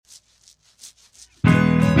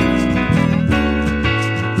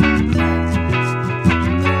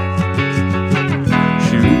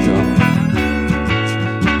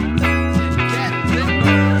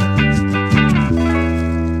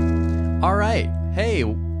Hey,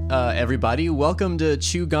 everybody! Welcome to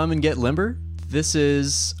Chew Gum and Get Limber. This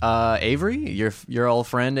is Avery, your old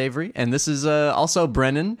friend Avery, and this is also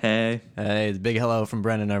Brennan. Hey, big hello from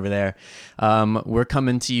Brennan over there. We're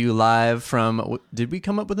coming to you live from. Did we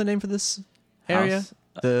come up with a name for this area? House?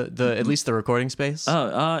 The at least the recording space.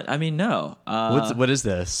 No. What is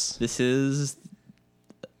this? This is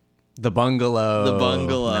The bungalow. The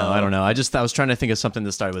bungalow. No, I don't know. I was trying to think of something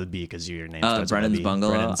that started with B because your name starts Brennan's with a B.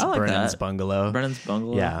 Bungalow. I like Brennan's that. Bungalow. Brennan's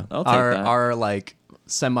Bungalow. Yeah, I'll take that. Our like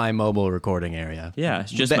semi-mobile recording area. Yeah,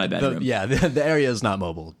 it's just my bedroom. The area is not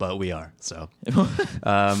mobile, but we are. So,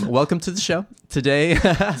 welcome to the show. Today,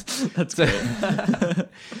 That's great.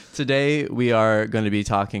 today we are going to be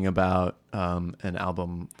talking about an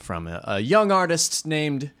album from a young artist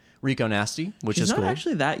named Rico Nasty, which She's is not cool.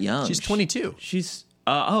 actually that young. She's 22. She's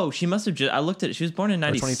she must have just. I looked at it. She was born in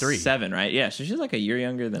 97, right? Yeah, so she's like a year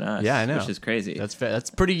younger than us. Yeah, I know. Which is crazy. That's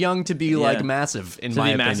pretty young to be like massive in my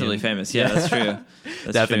opinion. Massively famous. Yeah, that's true.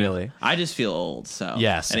 That's Definitely. True. I just feel old. So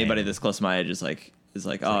Yeah, same. anybody that's close to my age is like,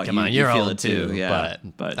 oh, come on, you you're feel old it too. Yeah,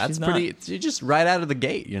 but that's she's pretty. Not. You're just right out of the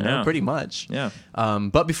gate, Yeah. pretty much. Yeah.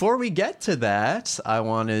 But before we get to that, I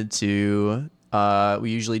wanted to. We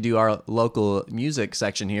usually do our local music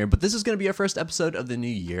section here, but this is going to be our first episode of the new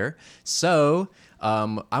year. So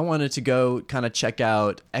I wanted to go kind of check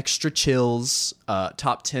out Extra Chill's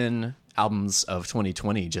top 10 albums of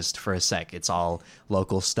 2020 just for a sec. It's all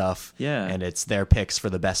local stuff, Yeah. and it's their picks for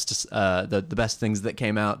the best the best things that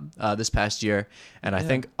came out this past year, and I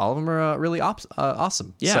think all of them are really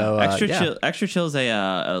awesome. Yeah, so, Extra Chill is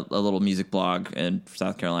a little music blog in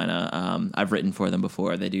South Carolina. I've written for them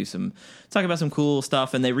before. They do talk about some cool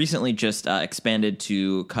stuff, and they recently just expanded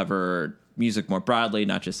to cover music more broadly,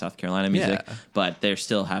 not just South Carolina music, but they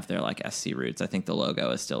still have their like SC roots. I think the logo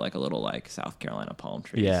is still like a little like South Carolina palm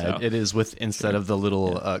tree. Yeah, it is with instead of the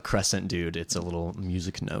little crescent dude, it's a little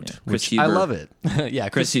music note, which Huber. I love it. Yeah,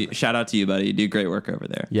 Chris, shout out to you, buddy. You do great work over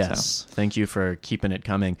there. Yes, thank you for keeping it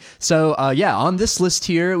coming. So, on this list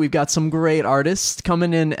here, we've got some great artists.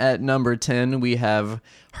 Coming in at number 10, we have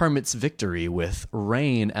Hermit's Victory with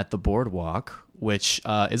Rain at the Boardwalk, which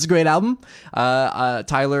is a great album.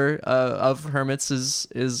 Tyler of Hermit's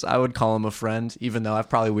is I would call him a friend, even though I've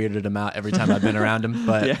probably weirded him out every time I've been around him,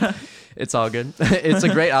 but it's all good. It's a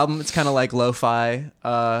great album. It's kind of like lo-fi,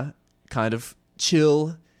 kind of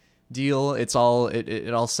chill deal. It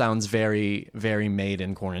all sounds very, very made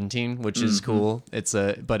in quarantine, which is cool.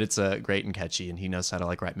 But it's great and catchy, and he knows how to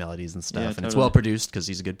like write melodies and stuff, and it's well produced because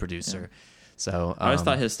he's a good producer. Yeah. So I always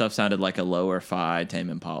thought his stuff sounded like a lower-fi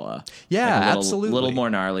Tame Impala. Yeah, like absolutely. A little more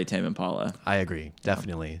gnarly Tame Impala. I agree,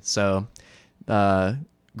 definitely. So,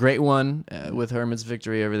 great one with Hermit's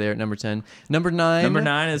Victory over there at number 10. Number 9. Number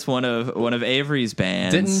 9 is one of Avery's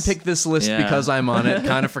bands. Didn't pick this list because I'm on it.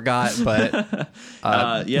 Kind of forgot, but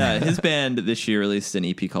his band this year released an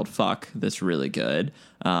EP called Fuck. That's really good.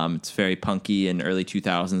 It's very punky and early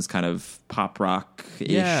 2000s kind of pop rock-ish.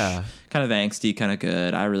 Yeah. Kind of angsty, kind of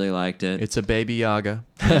good. I really liked it. It's a Baby Yaga.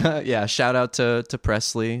 Yeah, shout out to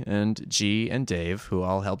Presley and G and Dave, who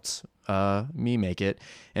all helped me make it.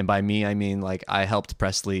 And by me, I mean like I helped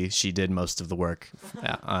Presley. She did most of the work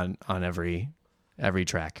on every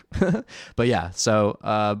track. But yeah,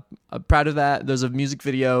 so proud of that. There's a music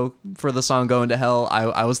video for the song Going to Hell.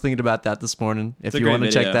 I was thinking about that this morning. If you want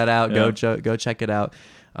to check that out, go check it out.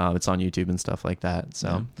 It's on YouTube and stuff like that.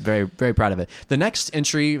 So very, very proud of it. The next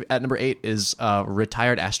entry at number 8 is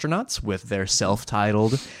Retired Astronauts with their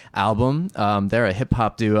self-titled album. They're a hip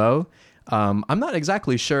hop duo. I'm not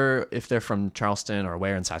exactly sure if they're from Charleston or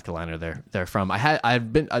where in South Carolina they're from.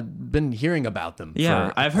 I've been hearing about them. Yeah,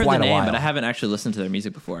 for I've heard quite the a name, while. but I haven't actually listened to their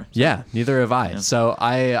music before. Yeah, neither have I. Yeah. So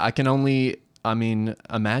I can only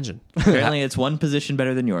imagine. Apparently, it's one position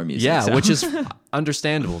better than your music. Yeah, so. which is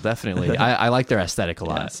understandable. Definitely, I like their aesthetic a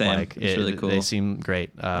lot. Yeah, same. Like, it's really cool. They seem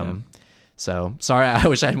great. So sorry, I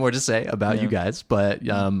wish I had more to say about you guys, but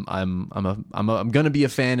I'm gonna be a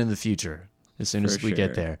fan in the future as soon as we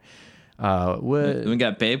get there. We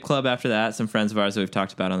got Babe Club after that. Some friends of ours that we've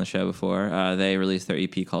talked about on the show before. They released their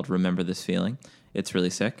EP called Remember This Feeling. It's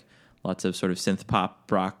really sick. Lots of sort of synth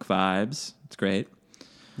pop rock vibes. It's great.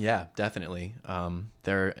 Yeah, definitely.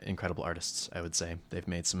 They're incredible artists, I would say. They've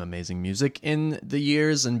made some amazing music in the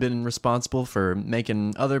years and been responsible for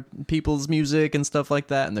making other people's music and stuff like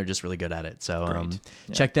that, and they're just really good at it. So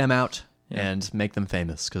check them out and make them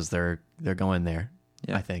famous because they're going there.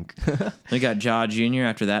 Yeah. I think. We got Ja Jr.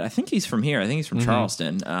 after that. I think he's from here. I think he's from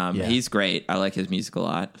Charleston. He's great. I like his music a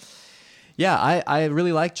lot. Yeah, I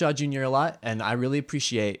really like Ja Jr. a lot, and I really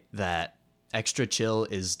appreciate that Extra Chill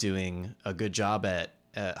is doing a good job at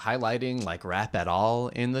highlighting like rap at all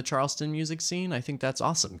in the Charleston music scene. I think that's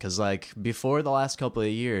awesome because like before the last couple of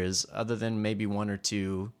years, other than maybe one or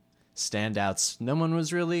two standouts, no one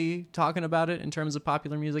was really talking about it in terms of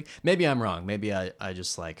popular music. Maybe I'm wrong. Maybe I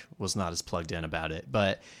just like was not as plugged in about it,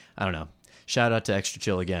 but I don't know. Shout out to Extra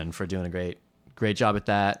Chill again for doing a great job at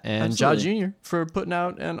that, and Jaw Jr. for putting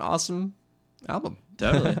out an awesome album.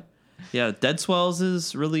 Totally. Yeah, Dead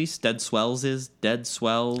Swells release. Their self-titled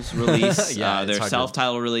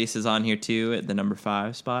release is on here too at the number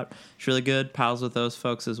 5 spot. It's really good. Pals with those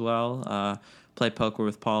folks as well. Play poker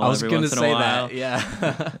with Paul every once in a while. That,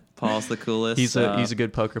 yeah. Paul's the coolest. He's a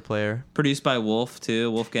good poker player. Produced by Wolf too.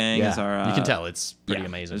 Wolfgang is our. You can tell it's pretty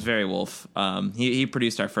amazing. It's very Wolf. He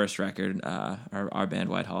produced our first record, our band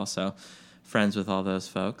Whitehall. So friends with all those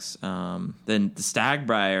folks. Then the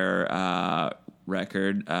Stagbriar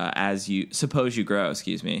record, As You Suppose You Grow.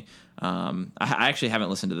 Excuse me. I actually haven't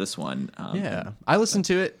listened to this one. I listened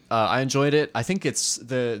to it. I enjoyed it. I think it's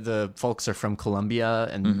the folks are from Columbia,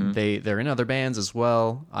 and they're in other bands as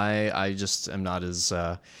well. I just am not as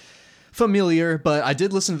familiar, but I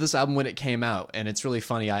did listen to this album when it came out, and it's really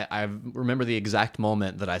funny. I remember the exact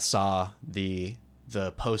moment that I saw the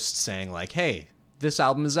post saying like, "Hey, this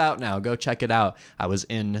album is out now. Go check it out." I was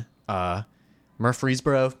in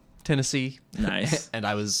Murfreesboro, Tennessee. Nice. And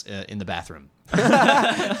I was in the bathroom.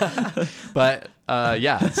 But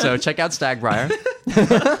so check out Stagbriar.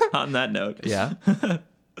 On that note. Yeah.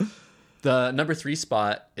 The number 3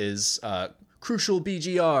 spot is Crucial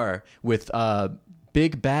BGR with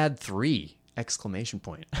Big Bad 3 !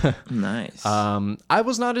 Nice. I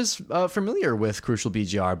was not as familiar with Crucial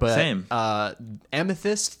BGR, but Same.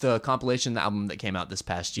 Amethyst, the compilation album that came out this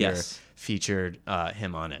past year, featured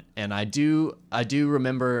him on it, and I do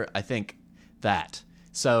remember, I think, that.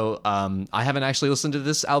 So I haven't actually listened to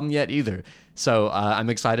this album yet either. So I'm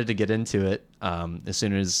excited to get into it as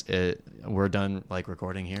soon as we're done like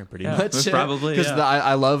recording here, pretty much. Probably because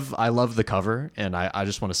I love the cover, and I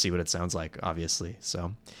just want to see what it sounds like, obviously.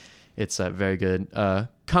 So it's very good.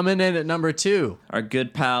 Coming in at number 2, our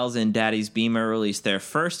good pals in Daddy's Beamer released their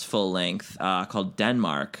first full length called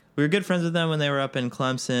Denmark. We were good friends with them when they were up in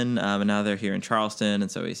Clemson, and now they're here in Charleston,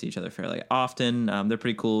 and so we see each other fairly often. They're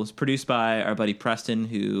pretty cool. It's produced by our buddy Preston,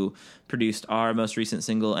 who produced our most recent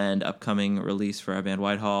single and upcoming release for our band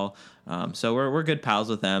Whitehall. So we're good pals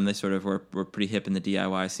with them. They sort of were pretty hip in the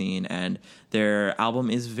DIY scene, and their album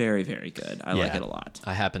is very, very good. I like it a lot.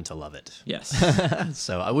 I happen to love it. Yes.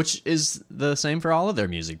 So, which is the same for all of their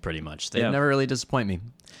music, pretty much. They never really disappoint me.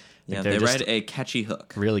 Yeah, they write a catchy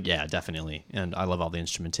hook. Really, yeah, definitely. And I love all the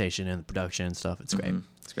instrumentation and the production and stuff. It's great.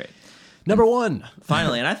 It's great. Number 1.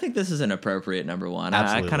 Finally, and I think this is an appropriate number 1.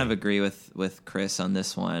 I kind of agree with Chris on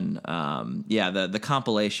this one. The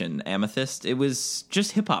compilation, Amethyst, it was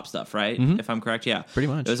just hip-hop stuff, right? Mm-hmm. If I'm correct, yeah. Pretty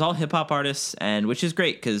much. It was all hip-hop artists, and which is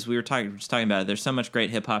great, because we were talking about it. There's so much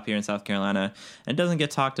great hip-hop here in South Carolina, and it doesn't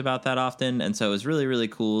get talked about that often, and so it was really, really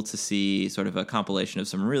cool to see sort of a compilation of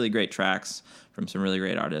some really great tracks from some really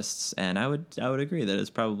great artists, and I would agree that it's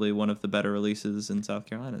probably one of the better releases in South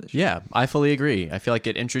Carolina this year. Yeah, I fully agree. I feel like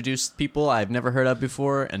it introduced people I've never heard of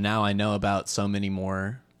before, and now I know about so many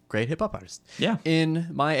more great hip-hop artists in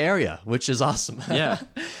my area, which is awesome. Yeah.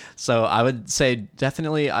 So I would say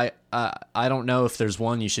definitely I don't know if there's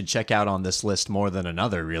one you should check out on this list more than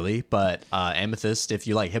another, really, but Amethyst, if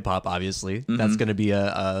you like hip-hop, obviously, that's going to be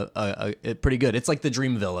a pretty good. It's like the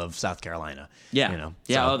Dreamville of South Carolina. Yeah. You know,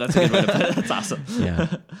 yeah, so. that's a good way to put it. That's awesome.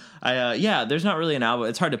 Yeah. There's not really an album.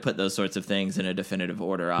 It's hard to put those sorts of things in a definitive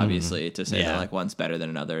order, obviously, to say that like one's better than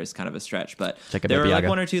another is kind of a stretch, but there were like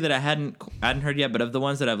one or two that I hadn't heard yet, but of the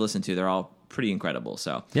ones that I've listened to, they're all pretty incredible.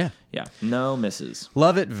 So yeah, no misses.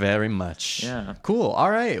 Love it very much. Yeah, cool. All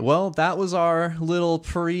right, well, that was our little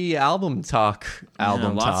pre-album talk.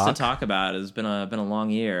 Lots to talk about. It's been a long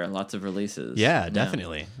year. Lots of releases. Yeah,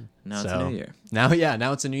 definitely. Now it's a new year.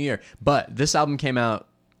 Now it's a new year. But this album came out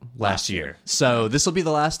last year. So this will be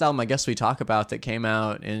the last album I guess we talk about that came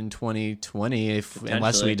out in 2020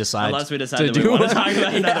 unless we decide that we want to talk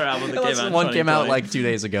about another album that came out in one came out like 2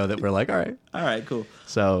 days ago that we're like, all right, cool.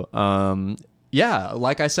 So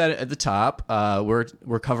like I said at the top,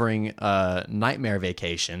 we're covering Nightmare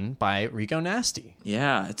Vacation by Rico Nasty.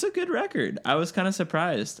 Yeah, it's a good record. I was kind of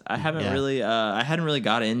surprised. I haven't really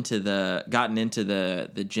gotten into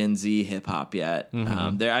the Gen Z hip hop yet.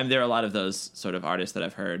 Mm-hmm. There are a lot of those sort of artists that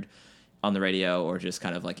I've heard on the radio or just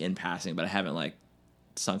kind of like in passing, but I haven't like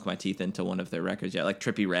sunk my teeth into one of their records yet, like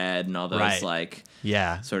Trippie Redd and all those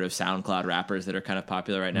sort of SoundCloud rappers that are kind of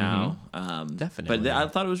popular right now. Definitely. But I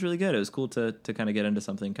thought it was really good. It was cool to kind of get into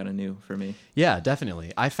something kind of new for me. Yeah,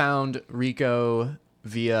 definitely. I found Rico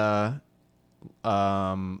via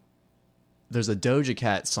there's a Doja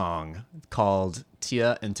Cat song called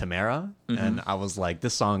Tia and Tamara, and I was like,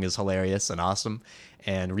 this song is hilarious and awesome.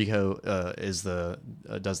 And Rico does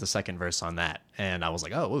the second verse on that, and I was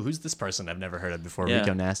like, oh, who's this person I've never heard of before? Yeah.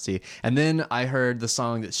 Rico Nasty. And then I heard the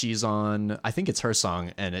song that she's on. I think it's her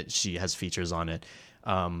song, and she has features on it.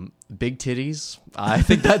 Big Titties. I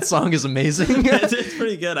think that song is amazing. It's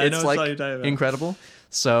pretty good. I know It's what like song you're talking about. incredible.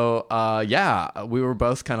 So yeah, we were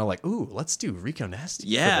both kind of like, ooh, let's do Rico Nasty.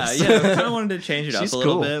 Yeah, we kind of wanted to change it up She's a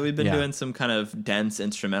little cool. bit. We've been Yeah. doing some kind of dense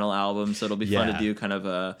instrumental albums, so it'll be fun to Yeah. do kind of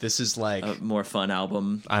a This is like, more fun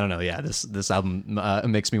album. I don't know. Yeah, this album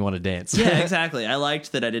makes me want to dance. Yeah, exactly. I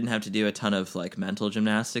liked that I didn't have to do a ton of like mental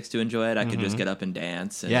gymnastics to enjoy it. I could just get up and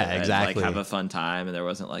dance. And, Yeah, and, exactly. like have a fun time, and there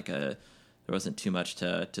wasn't too much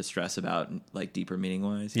to stress about, like deeper meaning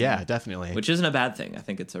wise. Yeah, definitely. Which isn't a bad thing. I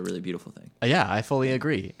think it's a really beautiful thing. Yeah, I fully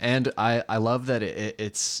agree, and I love that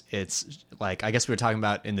it's like, I guess we were talking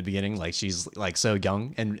about in the beginning, like she's like so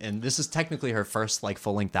young, and this is technically her first like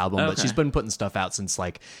full length album, but Okay. she's been putting stuff out since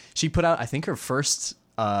like she put out, I think, her first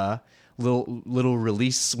little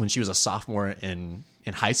release when she was a sophomore in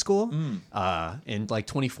high school in like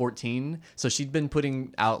 2014. So she'd been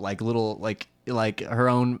putting out like little like her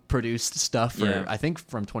own produced stuff for Yeah. I think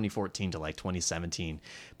from 2014 to like 2017,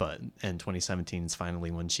 but in 2017 is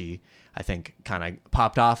finally when she, I think, kind of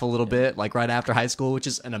popped off a little bit, like right after high school, which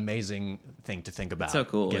is an amazing thing to think about. so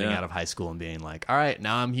cool, getting yeah. out of high school and being like, all right,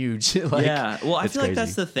 now I'm huge. Like, yeah, well, I it's feel like crazy.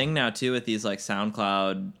 that's the thing now too with these like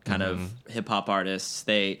SoundCloud kind of hip hop artists.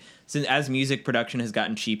 Since as music production has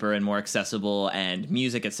gotten cheaper and more accessible, and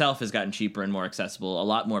music itself has gotten cheaper and more accessible, a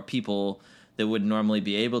lot more people that would normally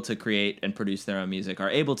be able to create and produce their own music are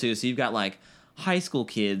able to. So you've got like high school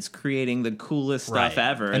kids creating the coolest stuff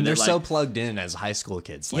Right. ever, and they're like, so plugged in as high school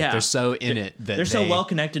kids. Like, Yeah. they're so in it that they're so well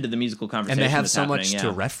connected to the musical conversation, and they have that's so happening, much yeah.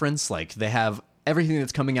 to reference. Like, they have everything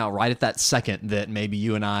that's coming out right at that second that maybe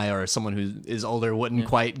you and I or someone who is older wouldn't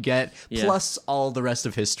quite get. Yeah. Plus all the rest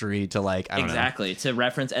of history to like, I don't know. Exactly, to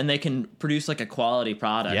reference, and they can produce like a quality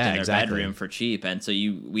product Yeah, in their exactly. bedroom for cheap, and so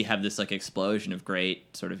we have this like explosion of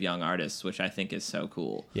great sort of young artists, which I think is so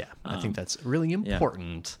cool. Yeah, I think that's really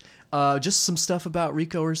important. Just some stuff about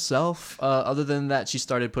Rico herself. Other than that, she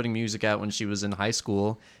started putting music out when she was in high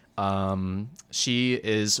school. She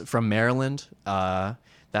is from Maryland.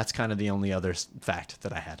 That's kind of the only other fact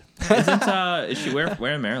that I had. Is she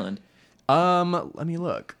where in Maryland? Let me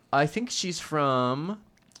look. I think she's from.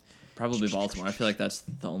 Probably Baltimore. I feel like that's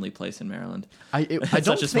the only place in Maryland. I Such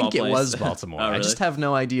don't a small think it place. was Baltimore. Oh, I really? just have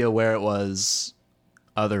no idea where it was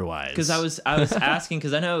otherwise. Because I was asking,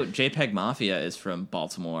 because I know JPEG Mafia is from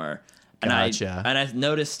Baltimore, and Gotcha. I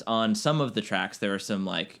noticed on some of the tracks there were some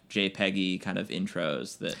like JPEG-y kind of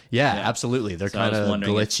intros that Yeah, absolutely. They're So I kind was of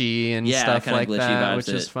wondering if- glitchy and yeah, stuff kinda like glitchy that, vibes which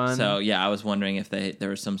is fun. So yeah, I was wondering if there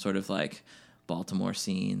was some sort of like Baltimore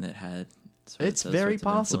scene that had. Sort of It's those very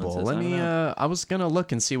sorts of possible. influences. Let I don't me. know. I was gonna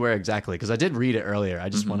look and see where exactly, because I did read it earlier. I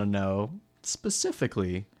Mm-hmm. just want to know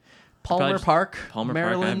specifically. Palmer just- Park, Palmer Park, I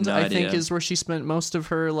have Maryland. no I think idea. is where she spent most of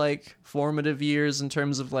her like formative years in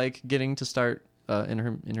terms of like getting to start in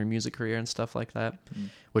her music career and stuff like that. Mm.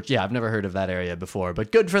 Which, yeah, I've never heard of that area before,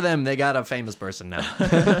 but good for them. They got a famous person now.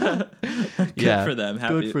 Good yeah, for them.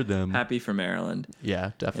 Happy, good for them. Happy for Maryland.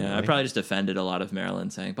 Yeah, definitely. Yeah, I probably just offended a lot of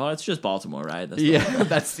Maryland saying, "Well, it's just Baltimore, right?" That's the Yeah,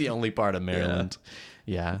 that's the only part of Maryland.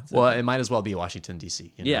 Yeah. Well, it might as well be Washington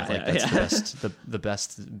D.C. You know? Yeah, like, yeah, that's yeah. the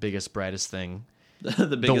best, biggest, brightest thing. the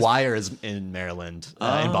The biggest. Wire is in Maryland, in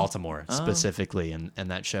Oh. Baltimore specifically, and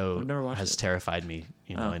that show I've never watched has it. terrified me,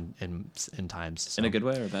 Oh. in times. So. In a good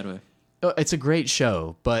way or a bad way? It's a great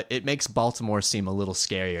show, but it makes Baltimore seem a little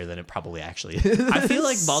scarier than it probably actually is. I feel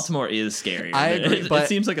like Baltimore is scary. I agree, It but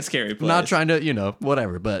seems like a scary place. I'm not trying to,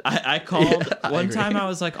 whatever, but I called Yeah, I one agree. time. I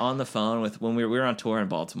was like on the phone with when we were on tour in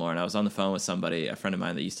Baltimore, and I was on the phone with somebody, a friend of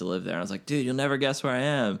mine that used to live there. And I was like, "Dude, you'll never guess where I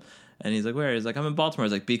am." And he's like, "Where?" He's like, "I'm in Baltimore." I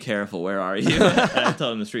was like, "Be careful. Where are you?" And I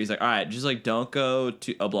told him the street. He's like, "All right, just like don't go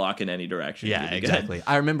to a block in any direction." yeah, You'll be good." exactly.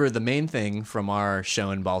 I remember the main thing from our show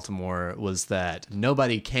in Baltimore was that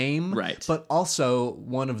nobody came. Right. But also,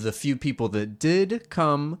 one of the few people that did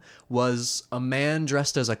come was a man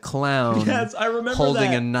dressed as a clown. Yes, I remember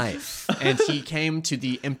holding that. a knife. And he came to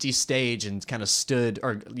the empty stage and kind of stood,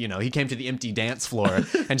 or, he came to the empty dance floor and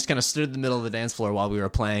just kind of stood in the middle of the dance floor while we were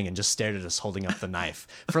playing and just stared at us holding up the knife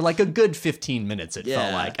for like a good 15 minutes, it felt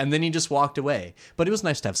Yeah. like. And then he just walked away. But it was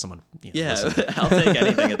nice to have someone. Yeah, listen. I'll take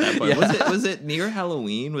anything at that point. Yeah. Was it near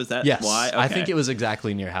Halloween? Was that Yes, why? I Okay. think it was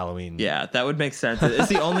exactly near Halloween. Yeah, that would make sense. It's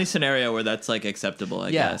the only scenario where that's like acceptable,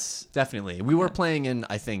 I guess. Definitely. We were playing in,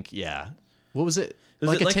 I think, what was it?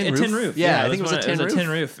 Like a tin roof? Yeah, I think it was a tin roof. Tin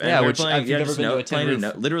roof. And Yeah, we were which playing, I've never been to a tin playing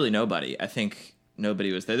roof. literally nobody. I think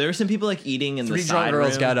nobody was there. There were some people like eating in the Three side drunk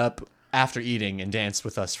girls room. got up after eating and danced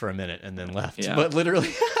with us for a minute and then left. Yeah. But literally,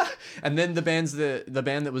 and then the band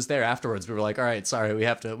that was there afterwards, we were like, all right, sorry, we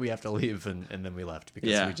have to leave, and then we left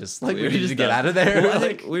because we just we needed to get out of there. Well, I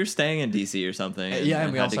think we were staying in DC or something. And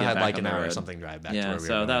we had also to get had back like on an the hour or road. something drive back to Yeah, where we were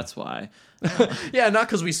so going. that's why. Yeah, not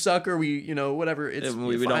because we suck or we, whatever. It's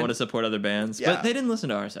we don't want to support other bands, Yeah. but they didn't listen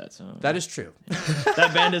to our set. So That is true.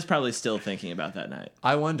 that band is probably still thinking about that night.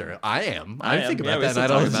 I wonder. I am. I think about we that still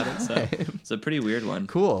night all talk the about it. So time. it's a pretty weird one.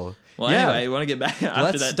 Cool. Well, yeah. anyway, you want to get back after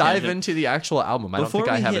Let's that dive tangent? into the actual album. I don't Before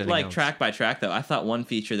think I we have hit anything like else. track by track, though, I thought one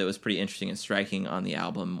feature that was pretty interesting and striking on the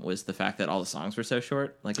album was the fact that all the songs were so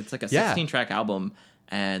short. Like it's like a 16-track album,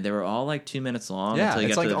 and they were all like 2 minutes long. Yeah, until you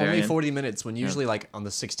it's get like to the only very end. 40 minutes when usually like on the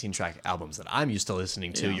 16-track albums that I'm used to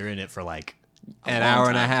listening to, Yeah. you're in it for like an long hour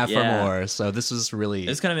and a time. half Yeah. or more. So this is really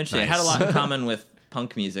It's kind of interesting. It had a nice. lot in common with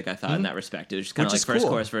punk music, I thought, in that respect. It was just kind of Which like is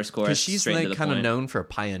cool. first chorus, Because she's straight to like the kind of point. known for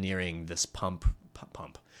pioneering this punk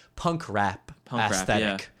rap Punk rap, aesthetic,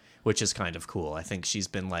 yeah. which is kind of cool. I think she's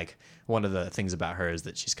been like one of the things about her is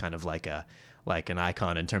that she's kind of like an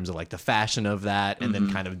icon in terms of like the fashion of that, and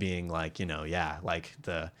then kind of being like like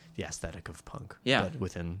the aesthetic of punk. Yeah. but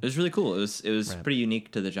within. It was really cool. It was Right. pretty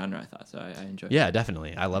unique to the genre, I thought. So I enjoyed it. Yeah,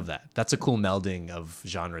 definitely. I love that. That's a cool melding of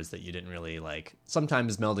genres that you didn't really like.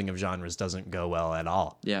 Sometimes melding of genres doesn't go well at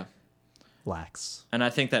all. Yeah. Lacks. And I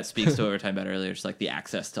think that speaks to what we were talking about earlier, just like the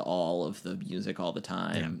access to all of the music all the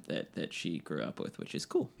time that she grew up with, which is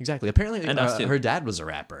cool. Exactly. Apparently, And us too. her dad was a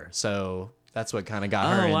rapper, so that's what kind of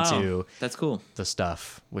got her into That's cool. the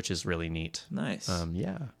stuff, which is really neat. Nice.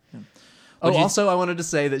 Yeah. Would Oh, you- also, I wanted to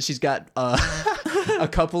say that she's got a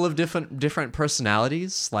couple of different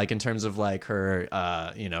personalities, like in terms of like her,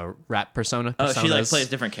 rap persona. Oh, she like personas. plays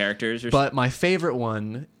different characters or But my favorite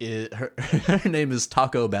one is her. Her name is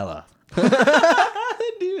Taco Bella.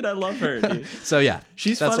 Dude, I love her, dude. So yeah,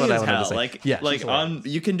 She's that's funny what I as wanted to hell. say. Like, yeah, like she's on hilarious.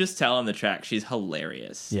 you can just tell on the track she's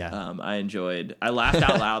hilarious. Yeah. I laughed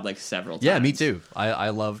out loud like several times. Yeah, me too. I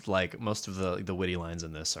loved like most of the witty lines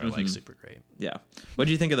in this are like super great. Yeah. What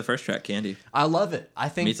do you think of the first track, Candy? I love it. I Me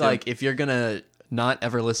think too. like if you're gonna not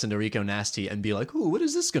ever listen to Rico Nasty and be like, ooh, what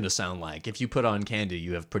is this gonna sound like? If you put on Candy,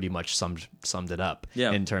 you have pretty much summed it up.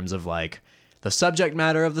 Yeah. In terms of like the subject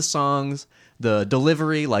matter of the songs, the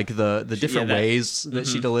delivery, like the different ways that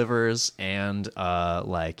she delivers, and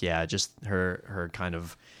just her kind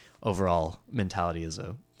of overall mentality as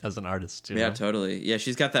an artist. You Yeah, know? totally. Yeah,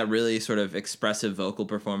 she's got that really sort of expressive vocal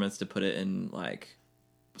performance, to put it in like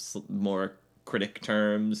more critic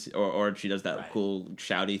terms, or she does that cool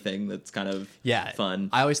shouty thing that's kind of fun.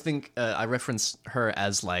 I always think I reference her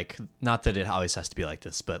as like, not that it always has to be like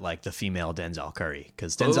this, but like the female Denzel Curry,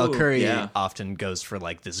 because Denzel Curry often goes for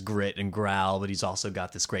like this grit and growl, but he's also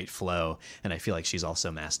got this great flow, and I feel like she's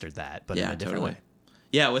also mastered that, but in a different way.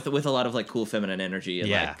 Yeah, with a lot of like cool feminine energy and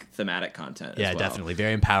Yeah. like thematic content. Yeah, as well. definitely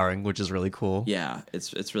very empowering, which is really cool. Yeah,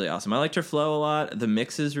 it's really awesome. I liked her flow a lot. The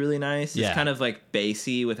mix is really nice. Yeah. It's kind of like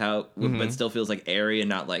bassy but still feels like airy and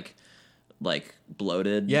not like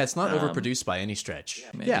bloated. Yeah, it's not overproduced by any stretch.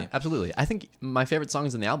 maybe. Yeah, absolutely. I think my favorite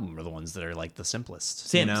songs in the album are the ones that are like the simplest.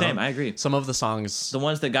 Same, you know? same. I agree. Some of the songs, The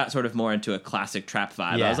ones that got sort of more into a classic trap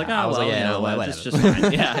vibe. Yeah, I was like, I was like, yeah, whatever. whatever. It's just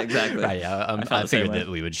fine. Yeah, exactly. right? Yeah, felt I the same figured way. that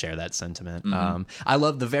we would share that sentiment. I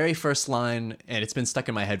love the very first line, and it's been stuck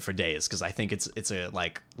in my head for days because I think it's a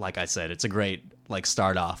like I said, it's a great like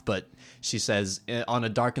start off. But she says, "On a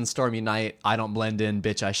dark and stormy night, I don't blend in,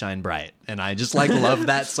 bitch, I shine bright," and I just like love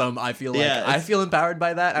that. I feel like Yeah, I feel empowered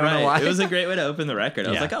by that. I don't know why. It was a great way to open the record. I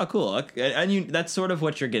was Yeah. like, oh, cool. Okay. And that's sort of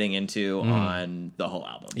what you're getting into on the whole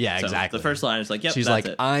album. Yeah, So exactly. The first line is like, yep, She's that's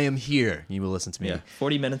like, it. "I am here. You will listen to me." Yeah,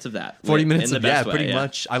 40 minutes of that. 40 minutes in of the best way, pretty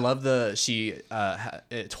much. I love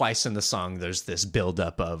twice in the song there's this build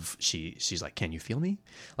up of she's like, "Can you feel me?"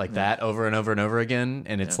 like that over and over and over again,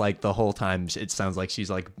 and it's like the whole time it sounds like she's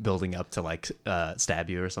like building up to like stab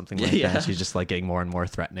you or something like that. She's just like getting more and more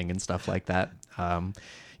threatening and stuff like that.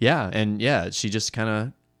 She just kind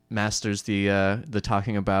of masters the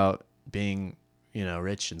talking about being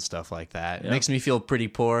rich and stuff like that. It makes me feel pretty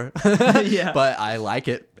poor. Yeah. But I like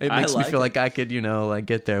it. It makes me feel like I could, like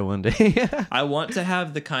get there one day. I want to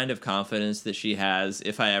have the kind of confidence that she has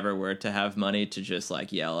if I ever were to have money to just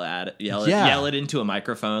like yell it into a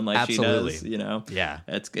microphone like Absolutely. she does, Yeah.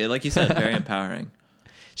 It's like you said, very empowering.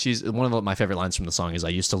 she's one of my favorite lines from the song is, "I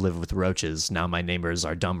used to live with roaches. Now my neighbors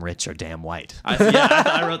are dumb rich or damn white."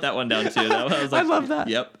 I wrote that one down too. I love that.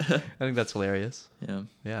 Yep. I think that's hilarious. Yeah.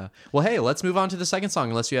 Yeah. Well, hey, let's move on to the second song,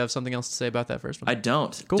 unless you have something else to say about that first one. I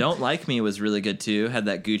don't. Cool. Don't Like Me was really good too. Had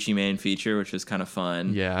that Gucci Mane feature, which was kind of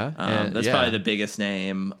fun. Yeah. That's probably the biggest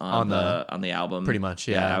name on the album. Pretty much,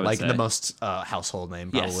 I would like say. the most household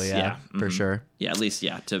name, probably. Yes, yeah, for sure. Yeah, at least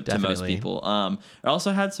to most Definitely. people. It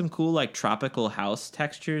also had some cool like tropical house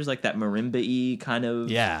textures, like that marimba-y kind of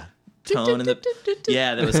tone in the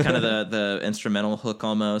that was kind of the instrumental hook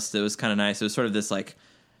almost. It was kind of nice. It was sort of this like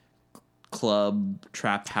club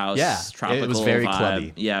trap house tropical it was very vibe.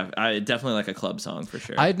 clubby. Yeah, I definitely like a club song for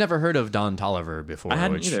sure. I had never heard of Don Tolliver before. I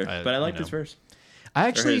hadn't either, but I liked his verse. I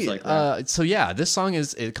actually, like so yeah, this song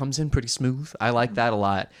it comes in pretty smooth. I like that a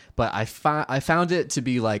lot, but I found it to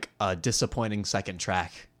be like a disappointing second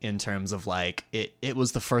track in terms of like it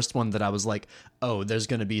was the first one that I was like, oh, there's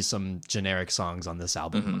going to be some generic songs on this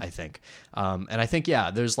album, I think. And I think,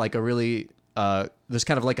 there's like a really, there's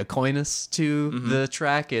kind of like a coyness to the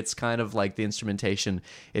track. It's kind of like the instrumentation,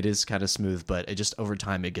 it is kind of smooth, but it just over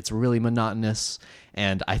time it gets really monotonous.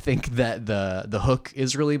 And I think that the hook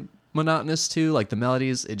is really monotonous too, like the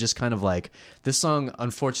melodies. It just kind of like, this song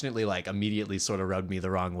unfortunately like immediately sort of rubbed me the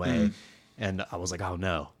wrong way, and I was like, oh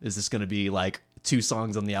no, is this going to be like 2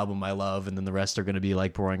 songs on the album I love and then the rest are going to be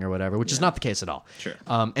like boring or whatever, which is not the case at all. Sure.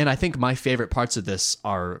 And I think my favorite parts of this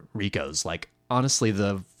are Rico's. Like honestly,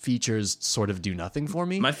 the features sort of do nothing for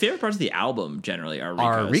me. My favorite parts of the album generally are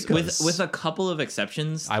Rico's. With a couple of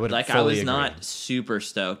exceptions. I would I fully was agree. not super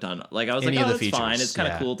stoked on, like, I was Any like, of oh, the that's features, fine. It's kind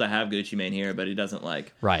of yeah. cool to have Gucci Mane here, but he doesn't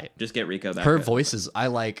like just get Rico back. Her up. voices, I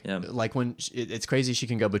like, Yeah. like when it's crazy. She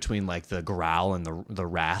can go between like the growl and the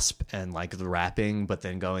rasp and like the rapping, but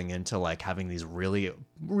then going into like having these really,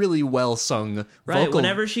 really well sung vocal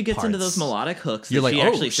Whenever she gets into parts. those melodic hooks, You're that like, she oh,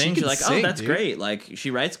 actually she sings. can You're like, sing, oh, that's dude. great. Like she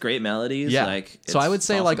writes great melodies. Yeah. Like So I would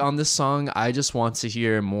say awesome. like on this song, I just want to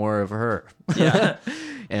hear more of her. Yeah.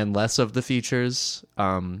 And less of the features.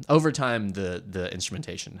 Over time, the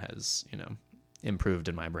instrumentation has, improved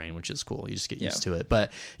in my brain, which is cool. You just get used to it.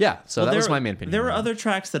 But yeah, so that was my main opinion. There were other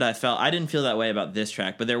tracks that I didn't feel that way about this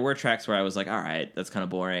track, but there were tracks where I was like, all right, that's kind of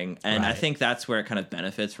boring. And I Right. think that's where it kind of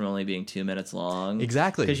benefits from only being 2 minutes long.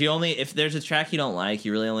 Exactly. Because if there's a track you don't like,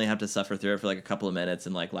 you really only have to suffer through it for like a couple of minutes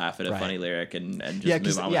and like laugh at a Right. funny lyric and just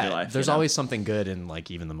move on with your life. There's you know? always something good in like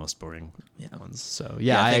even the most boring ones. So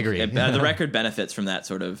I think agree. the record benefits from that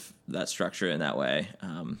sort of that structure in that way.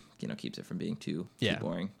 Keeps it from being too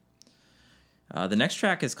boring. The next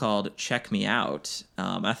track is called "Check Me Out."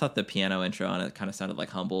 I thought the piano intro on it kind of sounded like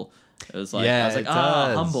 "Humble." It was like I was like,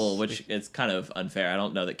 "Humble," which is kind of unfair. I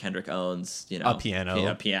don't know that Kendrick owns a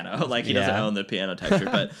piano. Piano. Like he doesn't own the piano texture,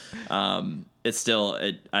 but it's still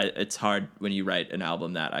it's hard when you write an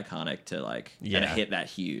album that iconic to like kind of hit that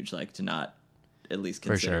huge, like to not at least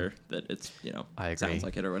consider that it's I agree. sounds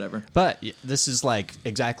like it or whatever. But this is like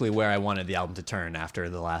exactly where I wanted the album to turn after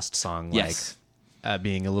the last song. Yes. Like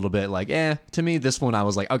being a little bit like, to me, this one I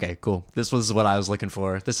was like, okay, cool. This was what I was looking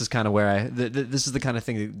for. This is kind of where this is the kind of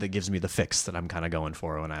thing that gives me the fix that I'm kind of going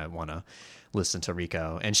for when I want to listen to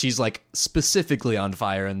Rico. And she's like specifically on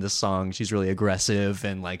fire in this song. She's really aggressive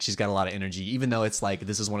and like she's got a lot of energy, even though it's like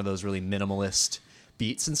this is one of those really minimalist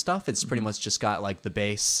beats and stuff. It's pretty much just got like the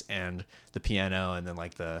bass and the piano and then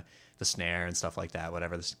like the snare and stuff like that,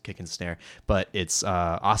 whatever, the kick and snare. But it's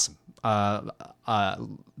awesome. The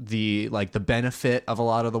benefit of a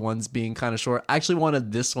lot of the ones being kind of short. I actually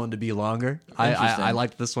wanted this one to be longer. I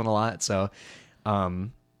liked this one a lot. So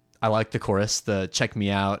I like the chorus, the "Check Me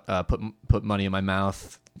Out," put money in my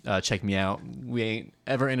mouth. Check me out. We ain't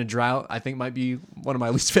ever in a drought. I think might be one of my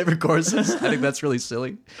least favorite choruses. I think that's really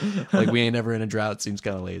silly. Like we ain't ever in a drought seems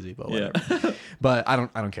kind of lazy, but whatever. Yeah. But I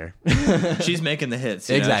don't care. She's making the hits.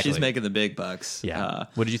 Exactly. She's making the big bucks. Yeah.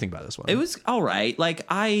 What did you think about this one? It was all right. Like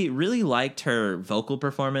I really liked her vocal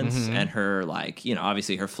performance and her like,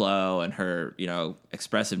 obviously her flow and her,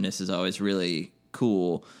 expressiveness is always really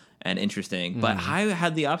cool and interesting. But I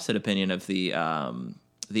had the opposite opinion of the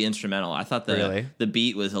instrumental. I thought the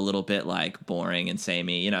beat was a little bit like boring and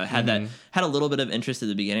samey. It had had a little bit of interest at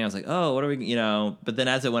the beginning. I was like, oh, what are we, but then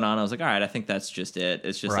as it went on, I was like, all right, I think that's just it.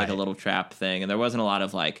 It's just like a little trap thing. And there wasn't a lot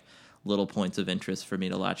of like little points of interest for me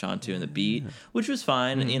to latch onto in the beat, which was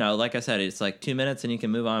fine. Like I said, it's like 2 minutes and you can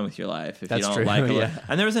move on with your life if That's you don't true. like it. Yeah.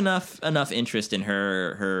 And there was enough interest in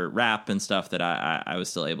her rap and stuff that I was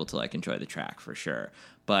still able to like enjoy the track for sure.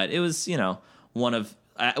 But it was, one of,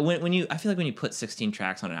 I feel like when you put 16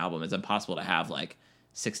 tracks on an album, it's impossible to have like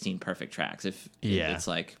 16 perfect tracks. It's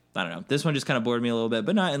like, I don't know. This one just kind of bored me a little bit,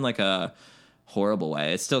 but not in like a horrible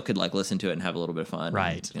way. It still could like listen to it and have a little bit of fun.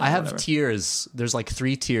 Right. And, I have whatever. tiers. There's like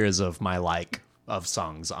 3 tiers of my of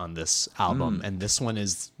songs on this album, and this one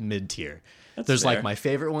is mid-tier. There's fair. like my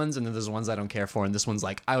favorite ones, and then there's ones I don't care for, and this one's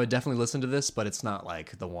like I would definitely listen to this, but it's not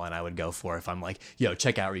like the one I would go for if I'm like, yo,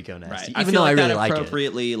 check out Rico Nasty. Right. Even though I really that like it.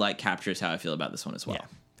 appropriately like captures how I feel about this one as well. Yeah,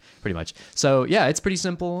 pretty much. So yeah, it's pretty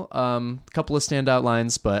simple. A couple of standout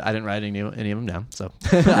lines, but I didn't write any of them down, so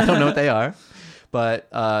I don't know what they are. But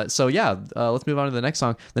so yeah, let's move on to the next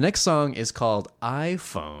song. The next song is called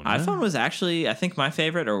iPhone. iPhone was actually, I think, my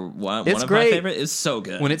favorite, or one of great. my favorite. It's so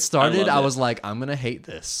good. When it started, I loved was like, I'm gonna hate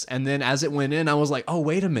this, and then as it went in, I was like, oh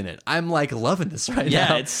wait a minute, I'm like loving this right now.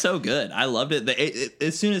 Yeah, it's so good. I loved it.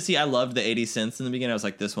 As soon as I loved the 80 synths in the beginning, I was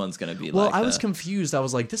like, this one's gonna be. Well, like I was confused. I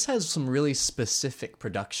was like, this has some really specific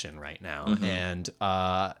production right now, and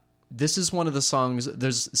this is one of the songs.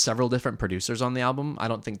 There's several different producers on the album. I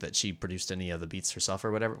don't think that she produced any of the beats herself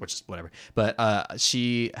or whatever, which is whatever. But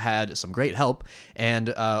she had some great help.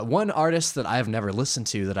 And one artist that I've never listened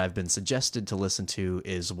to that I've been suggested to listen to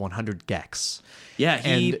is 100 Gex. Yeah,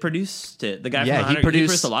 he produced it. The guy Yeah, from 100, he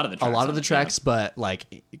produced a lot of the tracks. A lot of the tracks, but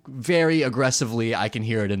like very aggressively, I can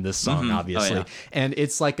hear it in this song, obviously. Oh, yeah. And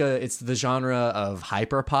it's the genre of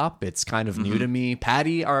hyper pop. It's kind of new to me.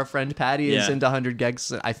 Patty, our friend Patty, is into 100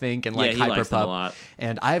 Gex, I think, and like he hyper likes them a pop. lot.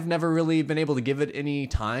 And I've never really been able to give it any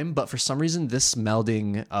time, but for some reason, this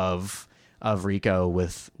melding of Rico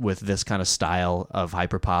with this kind of style of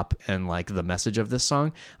hyper pop and like the message of this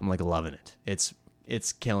song, I'm like loving it.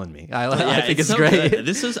 It's killing me. I think it's so great. Good.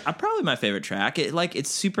 This is probably my favorite track. It's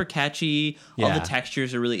super catchy. All the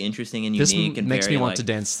textures are really interesting and This unique. And makes very, me want to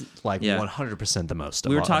dance 100% the most.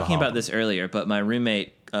 We were talking about this earlier, but my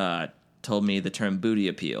roommate told me the term booty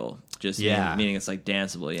appeal. Just meaning it's like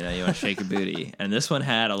danceable, you want to shake your booty. And this one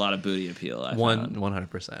had a lot of booty appeal.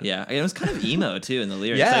 100%. Yeah, it was kind of emo too in the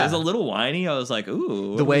lyrics. Yeah. Like, it was a little whiny. I was like,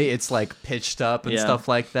 ooh. The way it's like pitched up and stuff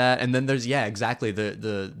like that. And then there's exactly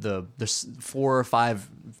there's 4 or 5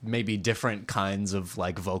 maybe different kinds of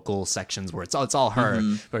like vocal sections where it's all her.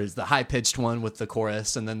 There's the high pitched one with the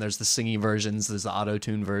chorus, and then there's the singing versions, there's the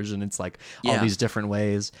auto-tune version. It's like all these different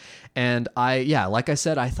ways. And like I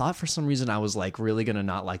said, I thought for some reason I was like really gonna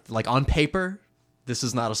not like on paper, this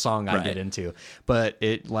is not a song I get into, but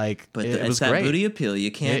it was that great. booty appeal.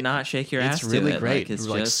 You can't not shake your ass. It's really to it. great. It's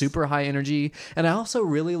like just super high energy, and I also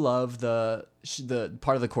really love the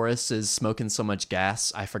part of the chorus is smoking so much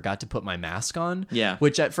gas I forgot to put my mask on. Yeah.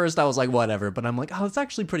 Which at first I was like whatever, but I'm like, oh, it's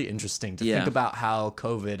actually pretty interesting to think about how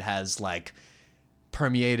COVID has like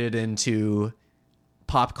permeated into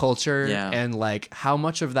pop culture, and like how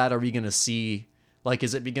much of that are we gonna see? Like,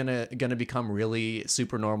 is it gonna become really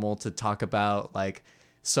super normal to talk about like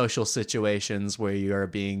social situations where you are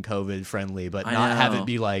being COVID friendly, but not have it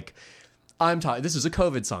be like, I'm talking. This is a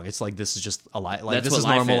COVID song. It's like this is just a life. Like this is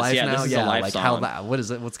normal life now. This is a life like song. how that? What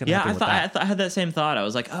is it? What's gonna happen with that? I had that same thought. I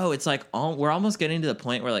was like, oh, it's like we're almost getting to the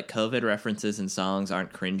point where like COVID references in songs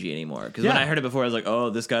aren't cringy anymore. Because when I heard it before, I was like,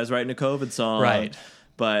 oh, this guy's writing a COVID song, right?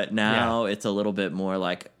 But now it's a little bit more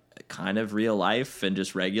like kind of real life and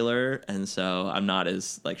just regular, and so I'm not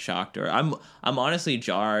as like shocked, or I'm honestly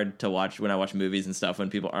jarred to watch when I watch movies and stuff when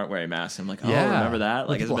people aren't wearing masks. I'm like, oh, remember that?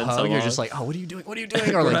 Like, it's been so long. You're just like, oh, what are you doing? What are you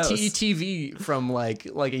doing? Or like TV from like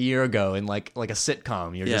a year ago and like a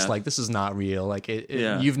sitcom. You're just like, this is not real. Like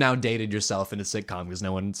you've now dated yourself in a sitcom because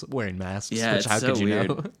no one's wearing masks. Yeah, which, how so could you weird.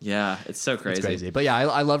 know? Yeah, it's so crazy. It's crazy. But yeah,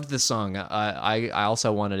 I loved this song. I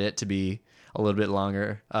also wanted it to be a little bit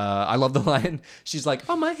longer. I love the line. She's like,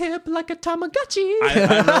 "On my hip like a Tamagotchi."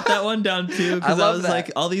 I wrote that one down too, because I was that.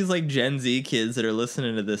 like, all these like Gen Z kids that are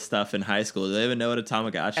listening to this stuff in high school, do they even know what a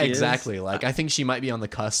Tamagotchi is? Exactly. Like, I think she might be on the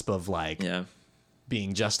cusp of like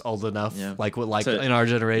being just old enough, like so, in our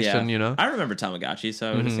generation, I remember Tamagotchi,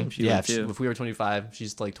 so I would assume she would too. If we were 25,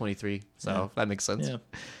 she's like 23, so that makes sense. Yeah.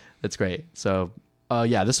 That's great. So,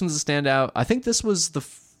 this one's a standout. I think this was the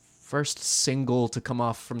first single to come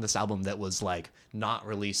off from this album that was like not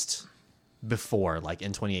released before, like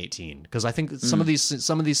in 2018, because I think some of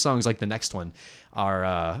these songs, like the next one, are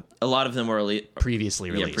a lot of them were previously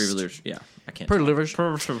released. I can't. Privileged.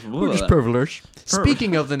 We're just privileged.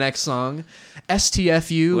 Speaking of the next song,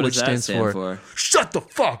 STFU, which stands for "Shut the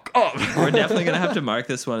fuck up." We're definitely gonna have to mark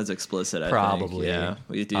this one as explicit. Probably. Yeah,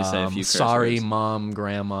 we do say a few. Sorry, words. Mom,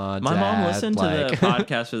 Grandma, My Dad, mom listened to the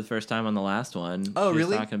podcast for the first time on the last one. Oh, she really?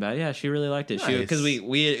 was talking about she really liked it. Nice. Because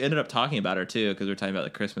we ended up talking about her too, because we were talking about the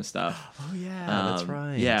Christmas stuff. Oh yeah, that's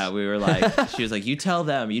right. Yeah, we were like, she was like, you tell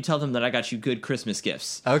them that I got you good Christmas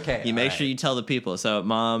gifts. Okay, you make sure you tell the people. So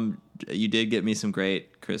Mom, you did get me some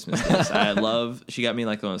great Christmas gifts. She got me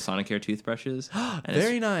like one of those Sonicare toothbrushes.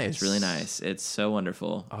 Very nice. It's really nice. It's so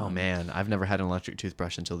wonderful. Oh man, I've never had an electric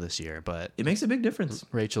toothbrush until this year, but it makes a big difference.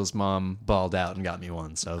 Rachel's mom balled out and got me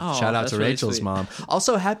one. So Oh, shout out that's to really Rachel's sweet. mom.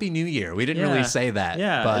 Also, Happy New Year. We didn't really say that.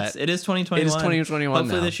 Yeah, but it is 2021. It is 2021